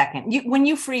froze for a second. When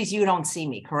you freeze, you don't see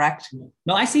me, correct?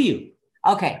 No, I see you.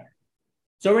 Okay.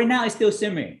 So right now it's still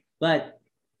simmering, but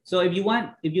so if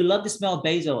you love the smell of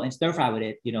basil and stir fry with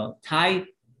it, Thai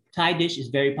dish is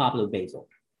very popular with basil.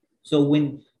 So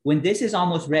when this is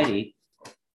almost ready,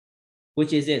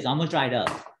 which is it's almost dried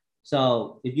up.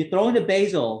 So if you throw in the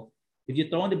basil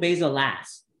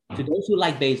last, to those who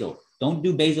like basil, don't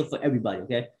do basil for everybody,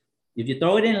 okay? If you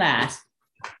throw it in last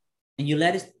and you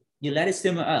let it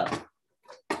simmer up,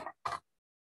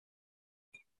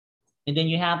 and then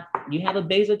you have a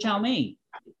basil chow mein.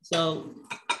 So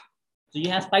you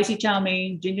have spicy chow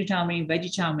mein, ginger chow mein, veggie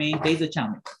chow mein, basil chow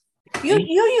mein. You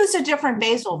use a different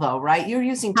basil though, right? You're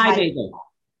using Thai basil.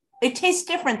 It tastes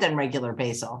different than regular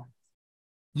basil.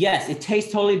 Yes, it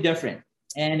tastes totally different.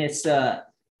 And it's I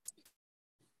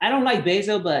don't like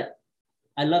basil, but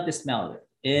I love the smell of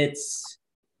it.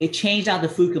 It changed out the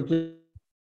food completely.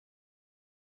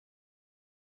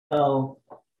 So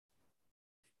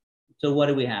what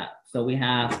do we have? So we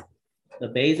have the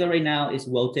basil right now is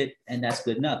wilted, and that's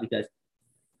good enough because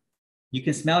you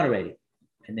can smell it already.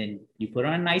 And then you put it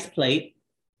on a nice plate.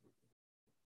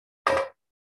 And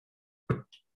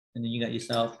then you got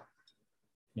yourself,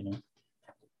 a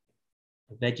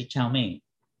veggie chow mein.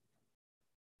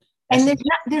 And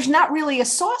there's not really a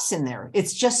sauce in there.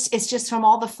 It's just from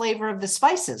all the flavor of the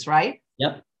spices, right?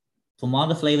 Yep. From all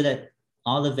the flavor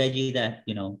all the veggie that,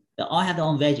 they all have their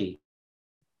own veggie.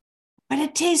 But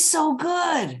it tastes so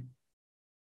good.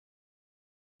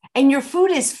 And your food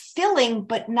is filling,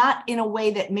 but not in a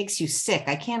way that makes you sick.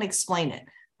 I can't explain it.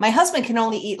 My husband can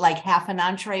only eat like half an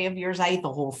entree of yours. I eat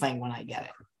the whole thing when I get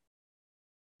it.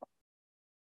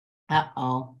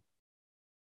 Uh-oh.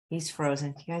 He's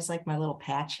frozen. Do you guys like my little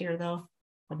patch here, though?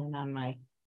 Put it on my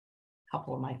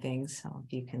couple of my things so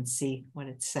if you can see what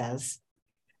it says.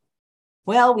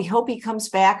 Well, we hope he comes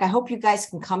back. I hope you guys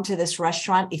can come to this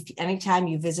restaurant. If anytime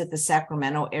you visit the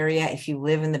Sacramento area, if you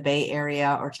live in the Bay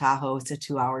Area or Tahoe, it's a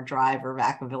 2-hour drive, or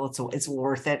Vacaville, it's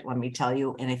worth it, let me tell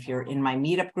you. And if you're in my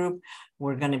meetup group,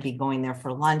 we're going to be going there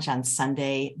for lunch on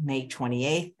Sunday, May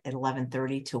 28th at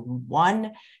 11:30 to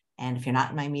 1. And if you're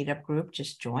not in my meetup group,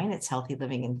 just join. It's Healthy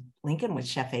Living in Lincoln with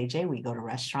Chef AJ. We go to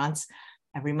restaurants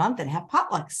every month and have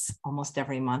potlucks almost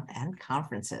every month and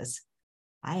conferences.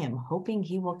 I am hoping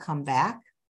he will come back.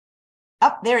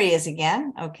 Oh, there he is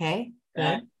again. Okay,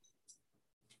 good.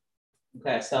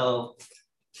 Okay, so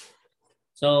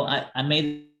I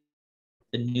made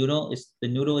the noodle. The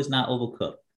noodle is not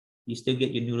overcooked. You still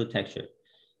get your noodle texture.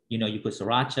 You put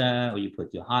sriracha or you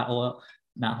put your hot oil,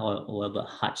 not hot oil, but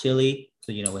hot chili.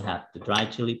 So, we have the dry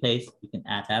chili paste. You can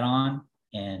add that on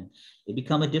and it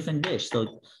become a different dish.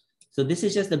 So this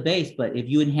is just the base, but if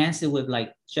you enhance it with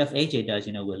like Chef AJ does,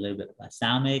 with a little bit of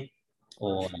balsamic,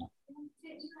 or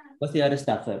what's the other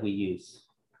stuff that we use?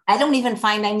 I don't even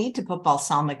find I need to put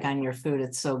balsamic on your food.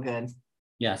 It's so good.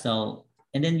 Yeah. So,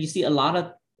 and then you see a lot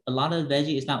of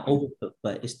veggie is not overcooked,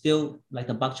 but it's still like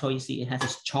the bok choy. You see, it has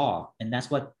this char, and that's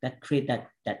what create that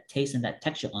taste and that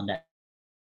texture on that.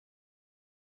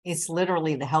 It's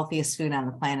literally the healthiest food on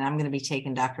the planet. I'm going to be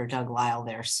taking Dr. Doug Lyle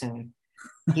there soon.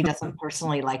 He doesn't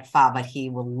personally like pho, but he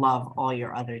will love all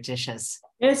your other dishes.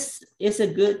 It's a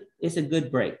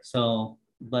good break. So,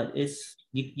 but it's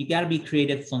you got to be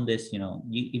creative from this.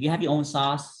 If you have your own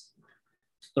sauce,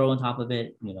 throw on top of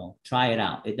it. Try it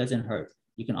out. It doesn't hurt.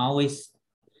 You can always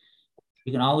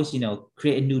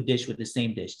create a new dish with the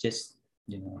same dish. Just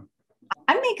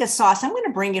I make a sauce. I'm going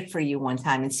to bring it for you one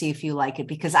time and see if you like it,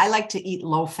 because I like to eat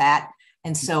low fat.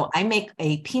 And so I make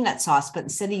a peanut sauce, but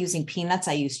instead of using peanuts,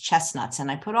 I use chestnuts, and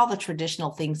I put all the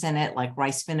traditional things in it, like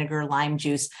rice vinegar, lime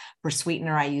juice. For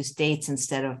sweetener, I use dates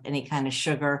instead of any kind of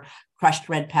sugar, crushed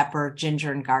red pepper,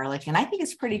 ginger, and garlic. And I think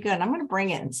it's pretty good. I'm going to bring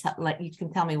it and let you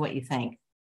can tell me what you think.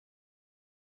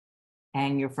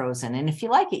 And you're frozen. And if you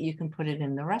like it, you can put it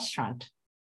in the restaurant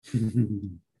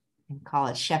and call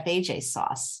it Chef AJ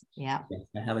sauce. Yeah. Yes,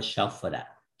 I have a shelf for that.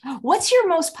 What's your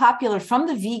most popular from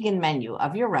the vegan menu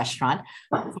of your restaurant?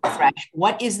 Fresh.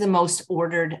 What is the most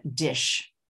ordered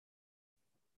dish?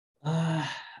 I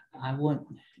want.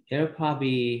 There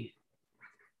probably.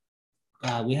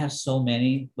 We have so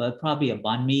many, but probably a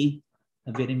banh mi,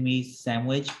 a Vietnamese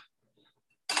sandwich.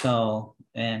 So,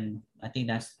 and I think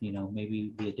that's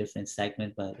maybe be a different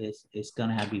segment, but it's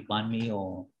gonna have to be banh mi,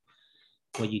 or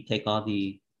where you take all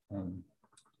the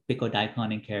pickled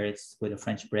daikon and carrots with a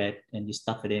French bread, and you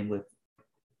stuff it in with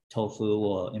tofu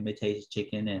or imitation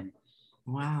chicken. And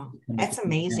wow, that's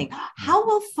amazing. How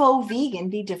will faux vegan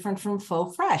be different from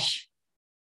faux fresh?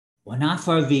 Well, not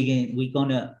for vegan.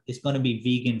 It's gonna be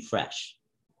vegan fresh.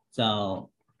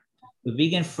 So the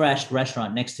vegan fresh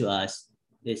restaurant next to us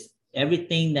is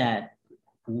everything that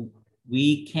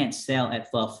we can't sell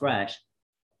at Pho Fresh,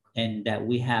 and that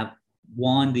we have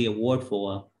won the award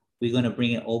for. We're going to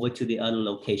bring it over to the other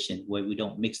location where we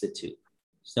don't mix the two.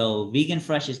 So vegan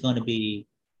fresh is going to be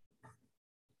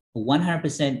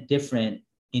 100% different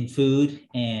in food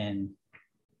and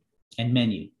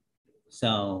menu.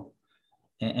 So,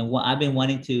 and what I've been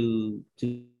wanting to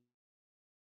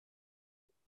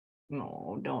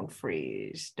no, don't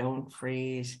freeze. Don't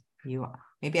freeze.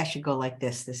 Maybe I should go like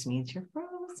this. This means you're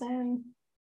frozen.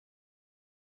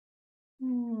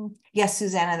 Yes,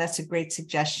 Susanna, that's a great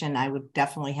suggestion. I would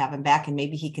definitely have him back, and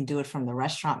maybe he can do it from the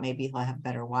restaurant. Maybe he'll have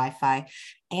better Wi-Fi.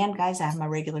 And guys, I have my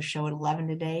regular show at 11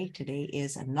 today. Today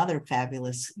is another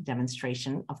fabulous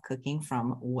demonstration of cooking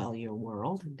from Well Your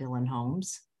World, Dylan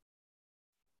Holmes.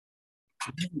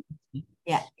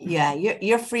 Yeah,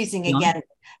 you're freezing again.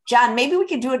 John, maybe we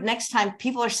could do it next time.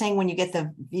 People are saying when you get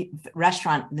the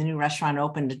new restaurant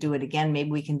open, to do it again. Maybe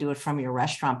we can do it from your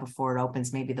restaurant before it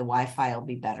opens. Maybe the Wi-Fi will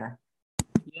be better.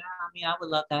 Yeah, I would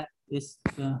love that. It's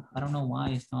I don't know why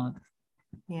it's not.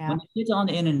 Yeah. When it's on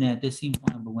the internet, they seem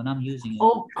fine, but when I'm using it.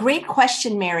 Oh, great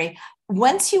question, Mary.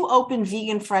 Once you open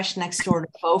Vegan Fresh next door to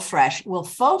Faux Fresh, will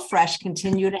Faux Fresh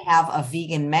continue to have a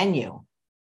vegan menu?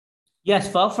 Yes,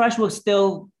 Pho Fresh will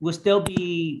still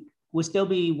be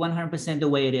 100% the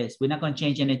way it is. We're not going to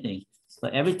change anything,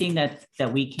 but everything that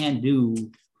we can do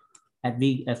at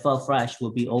Pho Fresh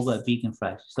will be over at Vegan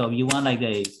Fresh. So if you want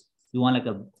like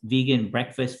a vegan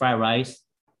breakfast fried rice,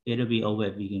 it'll be over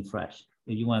at Vegan Fresh.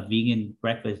 If you want a vegan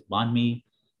breakfast banh mi,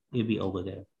 it'll be over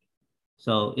there.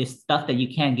 So it's stuff that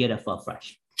you can't get at Pho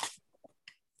Fresh.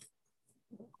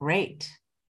 Great.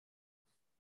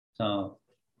 So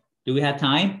do we have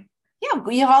time? Yeah,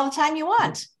 you have all the time you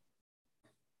want.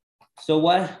 So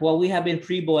what we have been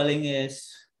pre-boiling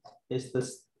is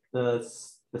the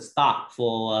stock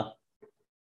for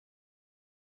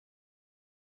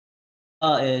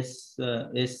is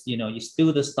you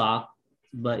stew the stock,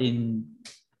 but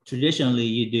traditionally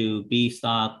you do beef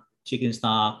stock, chicken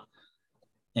stock,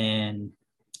 and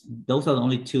those are the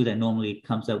only two that normally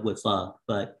comes up with pho.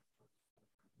 But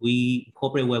we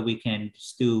incorporate where we can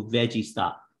stew veggie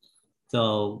stock.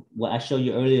 So what I showed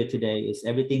you earlier today is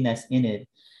everything that's in it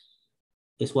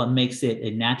is what makes it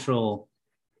a natural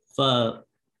pho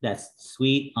that's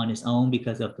sweet on its own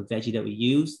because of the veggie that we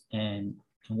use. And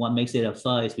what makes it a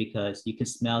pho is because you can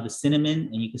smell the cinnamon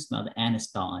and you can smell the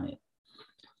anise on it.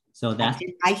 So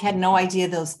I had no idea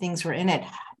those things were in it.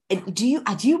 Do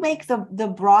you make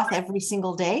the broth every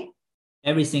single day?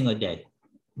 Every single day.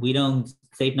 We don't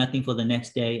save nothing for the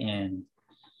next day. And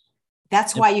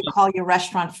that's why you call your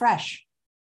restaurant fresh.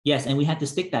 Yes, and we have to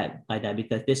stick by that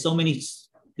because there's so many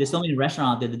restaurants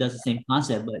out there that does the same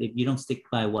concept. But if you don't stick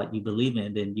by what you believe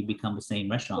in, then you become the same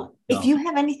restaurant. So, if you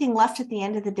have anything left at the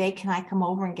end of the day, can I come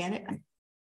over and get it?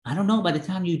 I don't know. By the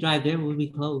time you drive there, we'll be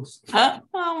closed.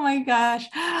 Oh my gosh!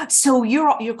 So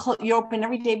you're open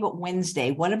every day but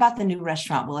Wednesday. What about the new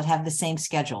restaurant? Will it have the same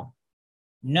schedule?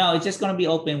 No, it's just going to be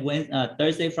open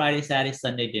Thursday, Friday, Saturday,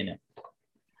 Sunday dinner.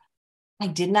 I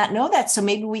did not know that. So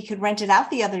maybe we could rent it out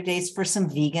the other days for some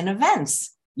vegan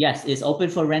events. Yes, it's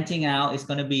open for renting out. It's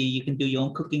going to be, you can do your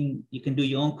own cooking. You can do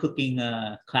your own cooking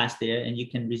class there, and you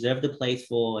can reserve the place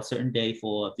for a certain day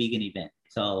for a vegan event.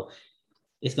 So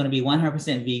it's going to be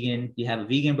 100% vegan. You have a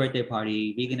vegan birthday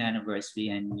party, vegan anniversary,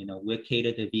 and we'll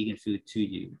cater the vegan food to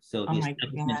you. So Oh the my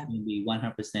establishment is God. going to be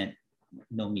 100%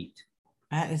 no meat.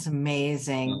 That is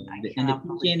amazing. I And the cannot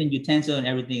believe kitchen and utensil and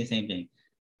everything is the same thing.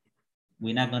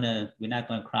 We're not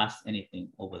gonna cross anything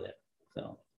over there.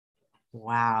 So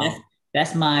wow.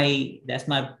 that's my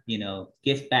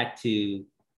gift back to,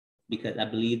 because I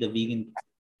believe the vegan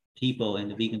people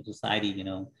and the vegan society,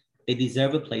 they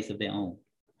deserve a place of their own.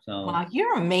 So Wow,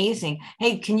 you're amazing.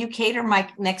 Hey, can you cater my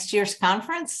next year's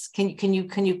conference? Can you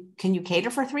cater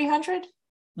for 300?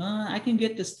 I can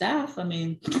get the staff. I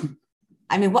mean,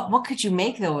 what could you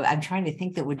make though? I'm trying to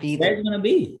think that would be where's it gonna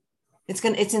be?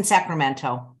 It's in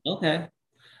Sacramento. Okay.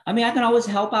 I mean, I can always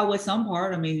help out with some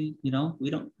part. I mean, you don't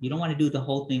want to do the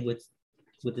whole thing with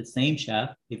the same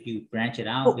chef if you branch it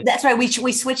out. Oh, that's right. We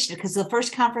switched it because the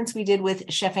first conference we did with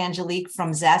Chef Angelique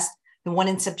from Zest, the one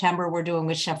in September we're doing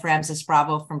with Chef Ramses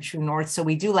Bravo from True North. So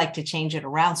we do like to change it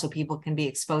around so people can be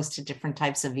exposed to different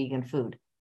types of vegan food.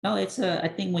 No, it's I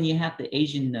think when you have the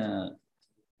Asian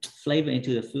flavor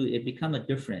into the food, it becomes a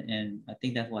different, and I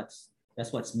think that's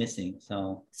what's missing.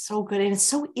 So good, and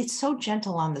it's so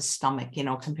gentle on the stomach,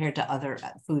 compared to other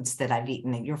foods that I've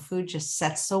eaten. And your food just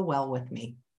sets so well with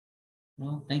me.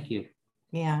 Well, thank you.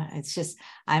 Yeah, it's just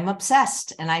I'm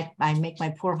obsessed, and I make my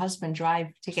poor husband drive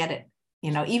to get it.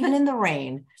 Even in the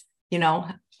rain,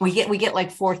 we get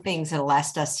like 4 things that'll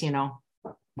last us,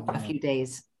 a few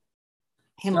days.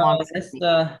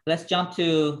 Let's jump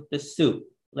to the soup.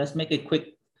 Let's make it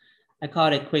quick. I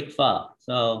call it quick pho.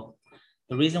 So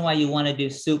the reason why you want to do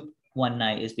soup one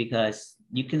night is because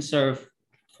you can serve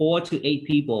 4 to 8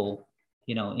 people,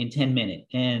 in 10 minutes,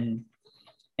 and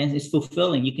it's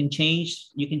fulfilling. You can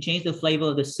change the flavor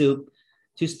of the soup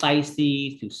to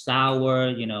spicy, to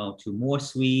sour, to more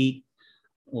sweet,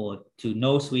 or to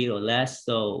no sweet or less.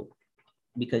 So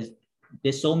because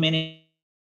there's so many.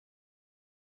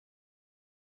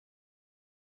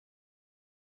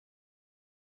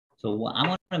 So what I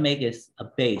want to make is a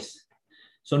base.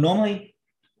 So normally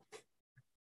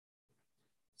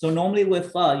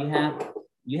with pho,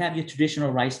 you have your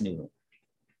traditional rice noodle,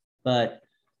 but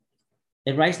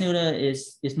the rice noodle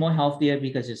is more healthier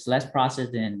because it's less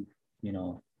processed than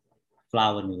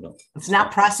flour noodle. It's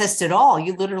not processed at all.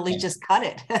 You literally just cut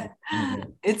it.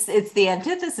 It's the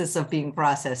antithesis of being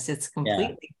processed. It's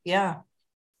completely yeah.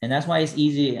 And that's why it's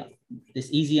easy. It's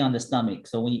easy on the stomach.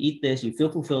 So when you eat this, you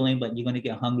feel fulfilling, but you're gonna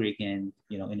get hungry again,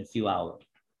 in a few hours.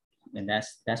 And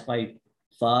that's why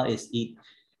pho is eat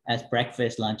as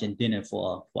breakfast, lunch, and dinner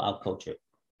for our culture.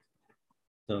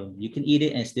 So you can eat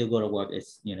it and still go to work.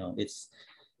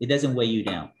 It doesn't weigh you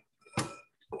down.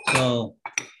 So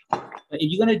if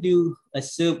you're gonna do a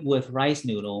soup with rice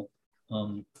noodle,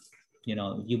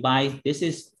 you buy this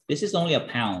is only a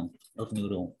pound of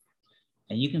noodle,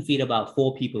 and you can feed about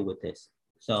 4 people with this.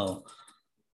 So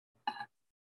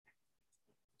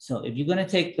if you're gonna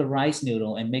take the rice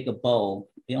noodle and make a bowl,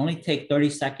 it only take 30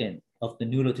 seconds of the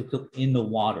noodle to cook in the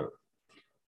water.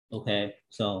 Okay,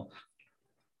 so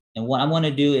and what I want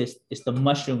to do is the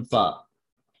mushroom pho,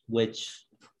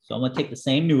 so I'm gonna take the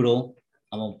same noodle,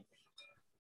 I'm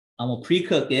gonna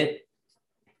pre-cook it.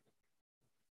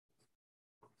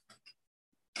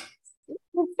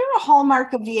 Is there a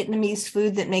hallmark of Vietnamese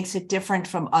food that makes it different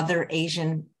from other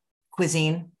Asian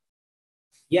cuisine?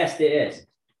 Yes, there is.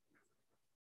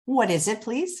 What is it,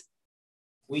 please?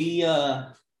 We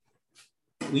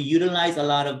utilize a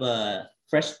lot of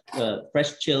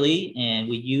fresh chili, and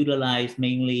we utilize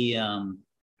mainly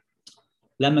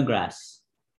lemongrass.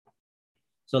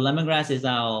 So lemongrass is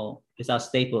our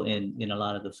staple in a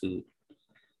lot of the food.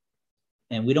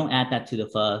 And we don't add that to the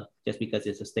pho just because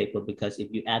it's a staple, because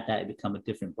if you add that, it becomes a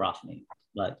different broth name.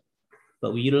 But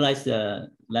we utilize the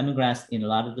lemongrass in a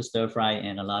lot of the stir fry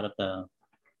and a lot of the,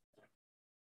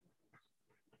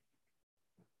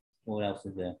 what else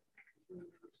is there?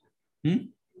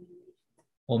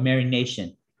 Or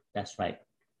marination. That's right.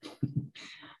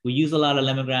 We use a lot of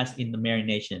lemongrass in the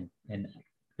marination, and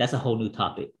that's a whole new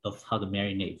topic of how to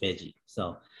marinate veggie.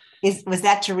 So was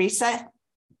that Teresa?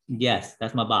 Yes,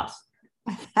 that's my boss.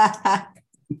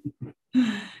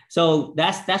 So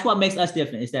that's what makes us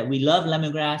different, is that we love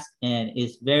lemongrass, and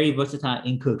it's very versatile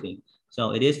in cooking.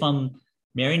 So it is from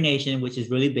marination, which is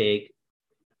really big,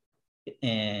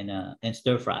 and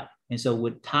stir fry. And so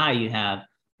with Thai, you have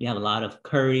a lot of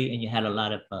curry, and you had a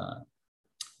lot of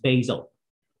basil.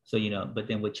 So but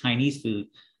then with Chinese food,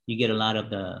 you get a lot of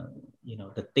the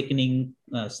the thickening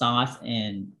sauce,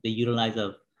 and the utilize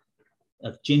of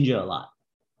ginger a lot.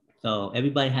 So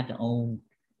everybody had their own,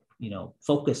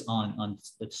 focus on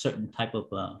a certain type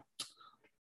of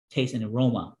taste and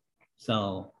aroma.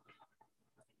 So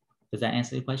does that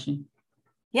answer the question?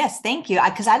 Yes, thank you.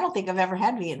 Because I don't think I've ever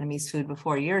had Vietnamese food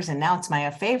before years, and now it's my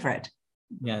favorite.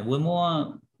 Yeah, we're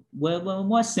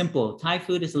more simple. Thai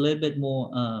food is a little bit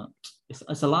more.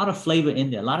 It's a lot of flavor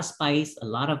in there, a lot of spice, a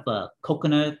lot of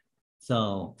coconut.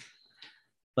 So,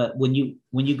 but when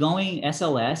you're going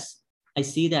SOS, I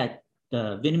see that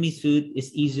the Vietnamese food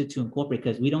is easier to incorporate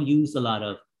because we don't use a lot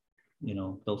of,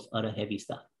 those other heavy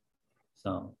stuff.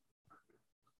 So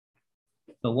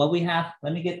what we have,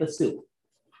 let me get the soup.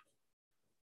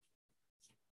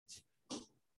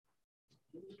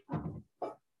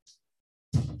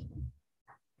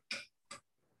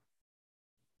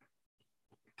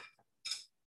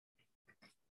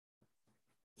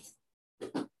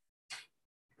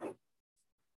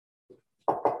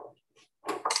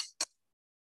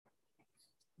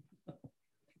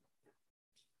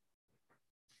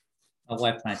 My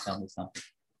wife trying to tell me something.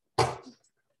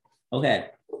 Okay,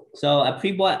 so I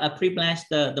pre-blanched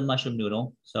the mushroom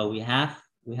noodle. So we have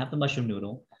the mushroom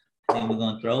noodle, and we're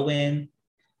gonna throw in.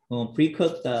 We're gonna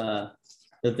pre-cook the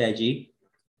veggie.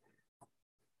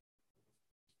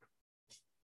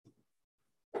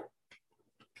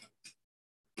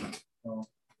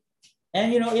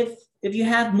 And if you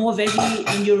have more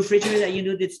veggie in your refrigerator that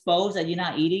you dispose that you're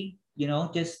not eating,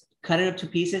 just cut it up to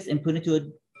pieces and put it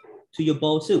to your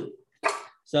bowl soup.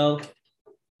 So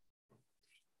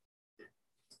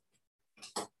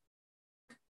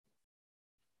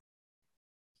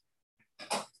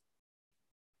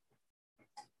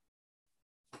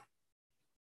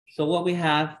what we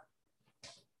have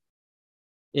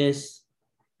is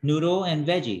noodle and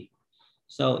veggie.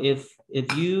 So if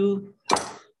you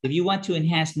want to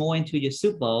enhance more into your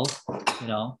soup bowl,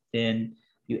 then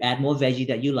you add more veggie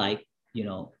that you like.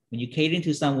 When you cater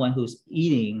to someone who's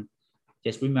eating,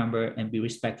 just remember and be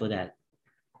respectful that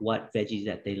what veggies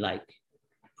that they like,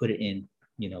 put it in,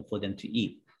 for them to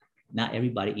eat. Not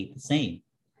everybody eat the same.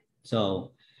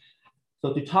 So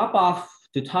to top off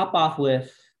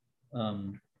with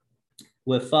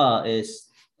pho is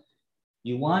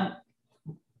you want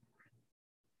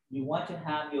to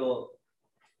have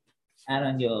add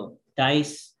on your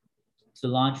diced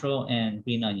cilantro and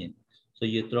green onion. So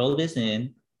you throw this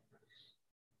in,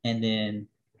 and then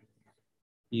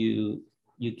you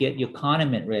get your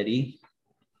condiment ready.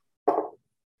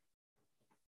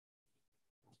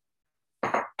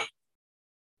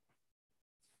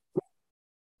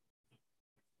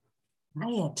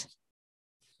 Right.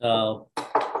 So,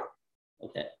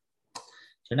 okay.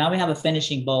 So now we have a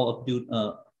finishing bowl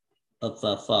of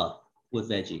pho with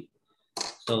veggie.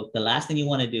 So the last thing you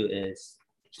want to do is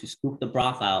to scoop the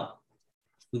broth out.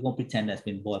 We won't pretend that's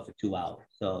been boiled for 2 hours.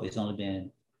 So it's only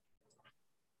been.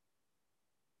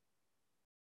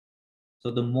 So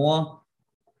the more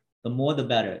the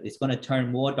better. It's going to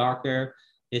turn more darker.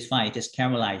 It's fine. It's just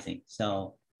caramelizing.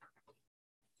 So.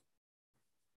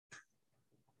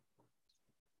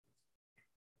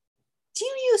 Do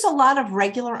you use a lot of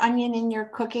regular onion in your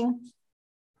cooking?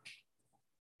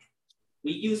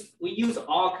 We use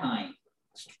all kinds.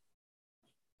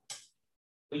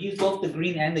 We use both the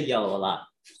green and the yellow a lot.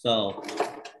 So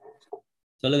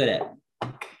look at it.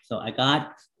 So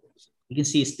you can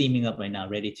see it steaming up right now,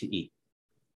 ready to eat.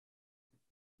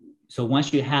 So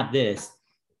once you have this,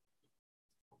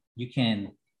 you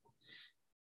can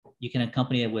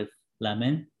accompany it with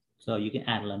lemon. So you can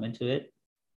add lemon to it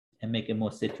and make it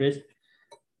more citrus.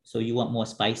 So you want more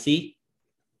spicy,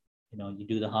 you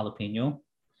do the jalapeno,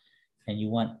 and you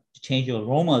want to change your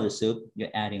aroma of the soup,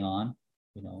 you're adding on,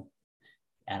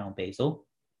 add on basil.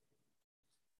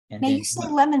 And now then, you say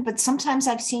lemon, but sometimes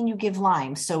I've seen you give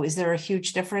lime. So is there a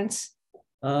huge difference?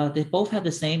 They both have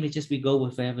the same. It's just we go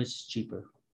with whatever's cheaper.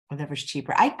 Whatever's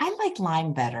cheaper. I like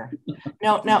lime better.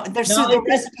 No, there's the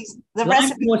recipes. The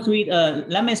recipe more sweet.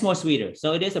 Lemon is more sweeter,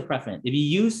 so it is a preference. If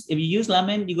you use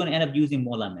lemon, you're going to end up using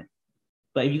more lemon.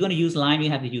 But if you're going to use lime, you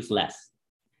have to use less.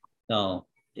 So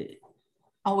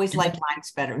always like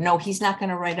lime's better. No, he's not going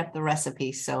to write up the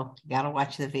recipe, so you got to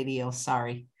watch the video.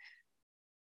 Sorry.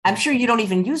 I'm sure you don't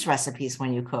even use recipes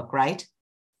when you cook, right?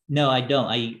 No, I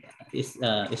don't. It's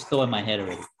stored in my head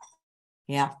already.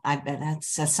 Yeah, I bet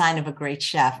that's a sign of a great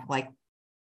chef. Like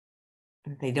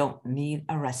they don't need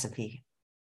a recipe.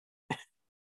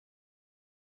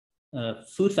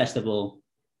 Food festival.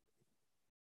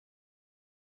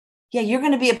 Yeah, you're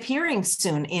going to be appearing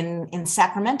soon in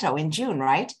Sacramento in June,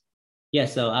 right? Yeah,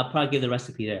 so I'll probably give the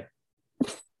recipe there.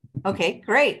 Okay,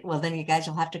 great. Well, then you guys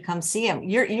will have to come see him.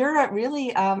 You're a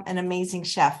really an amazing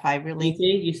chef. I really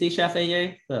You see, Chef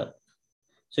AJ. Look.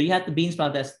 So you have the bean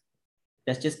sprout that's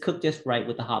just cooked just right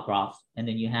with the hot broth, and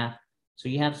then you have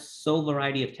so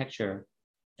variety of texture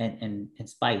and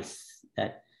spice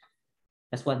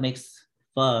that's what makes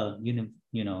pho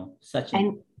such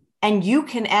an. and you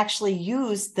can actually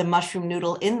use the mushroom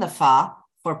noodle in the pho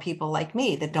for people like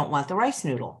me that don't want the rice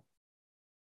noodle.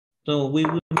 So we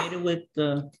made it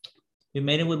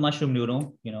with mushroom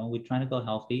noodle. We're trying to go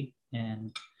healthy,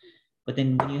 but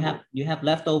then when you have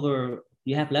leftover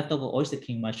oyster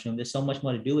king mushroom. There's so much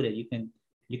more to do with it. You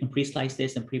can pre-slice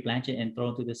this and pre-blanch it and throw it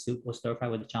into the soup or stir fry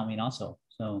with the chow mein also.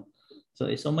 So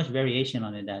it's so much variation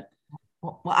on it that.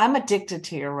 Well, I'm addicted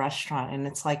to your restaurant, and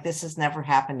it's like this has never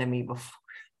happened to me before.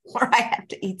 Where I have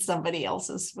to eat somebody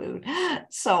else's food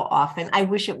so often. I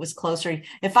wish it was closer.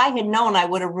 If I had known, I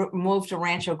would have moved to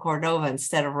Rancho Cordova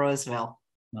instead of Roseville.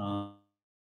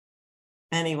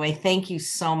 Anyway, thank you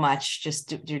so much.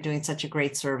 You're doing such a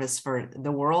great service for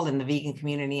the world and the vegan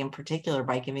community in particular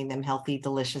by giving them healthy,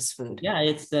 delicious food.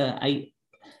 Yeah,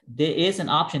 there is an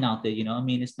option out there. I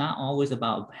mean, it's not always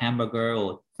about hamburger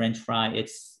or French fry.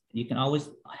 You can always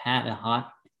have a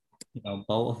hot,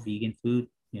 bowl of vegan food.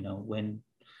 When.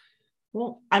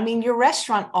 Well, I mean, your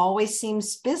restaurant always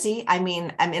seems busy. I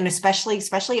mean,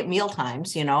 especially at meal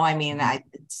times, I mean,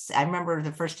 Mm-hmm. I remember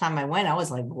the first time I went, I was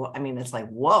like, it's like,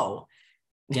 whoa.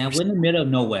 Yeah, we're in the middle of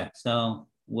nowhere. So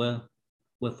we're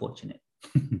fortunate.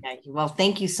 Well,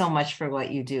 thank you so much for what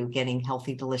you do, getting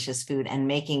healthy, delicious food and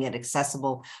making it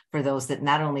accessible for those that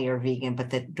not only are vegan,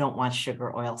 but that don't want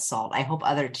sugar, oil, salt. I hope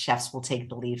other chefs will take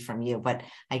the lead from you, but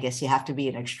I guess you have to be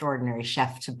an extraordinary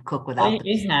chef to cook without.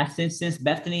 It has since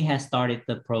Bethany has started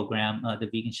the program, the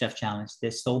Vegan Chef Challenge.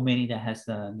 There's so many that has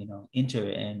enter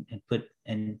and put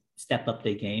and step up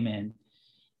their game, and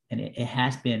it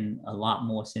has been a lot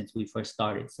more since we first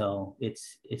started. So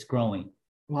it's growing.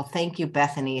 Well, thank you,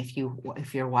 Bethany. If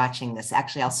you're watching this,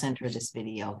 actually, I'll send her this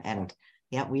video, and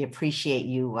yeah, we appreciate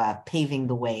you paving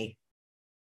the way.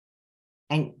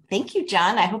 And thank you,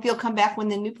 John. I hope you'll come back when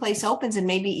the new place opens and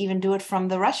maybe even do it from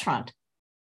the restaurant.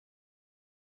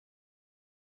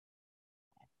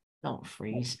 Don't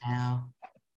freeze now.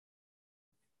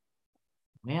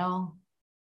 Well.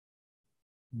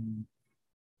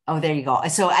 Oh, there you go.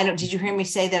 So did you hear me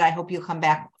say that I hope you'll come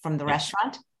back from the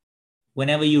restaurant?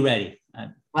 Whenever you're ready.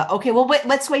 Well, okay. Well,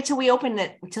 let's wait till you open,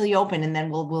 and then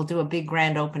we'll do a big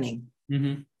grand opening.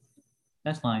 Mm-hmm.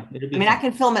 That's fine. I mean, fun. I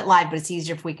can film it live, but it's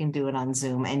easier if we can do it on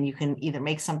Zoom, and you can either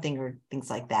make something or things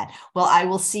like that. Well, I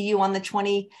will see you on the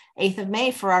 28th of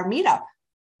May for our meetup.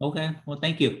 Okay. Well,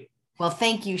 thank you. Well,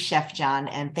 thank you, Chef John,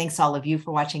 and thanks all of you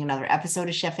for watching another episode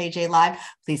of Chef AJ Live.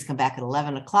 Please come back at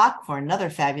 11 o'clock for another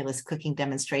fabulous cooking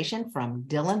demonstration from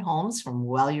Dylan Holmes from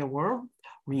Well Your World.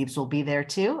 Reeves will be there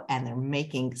too, and they're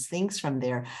making things from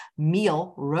their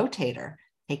meal rotator.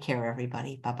 Take care,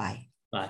 everybody. Bye-bye.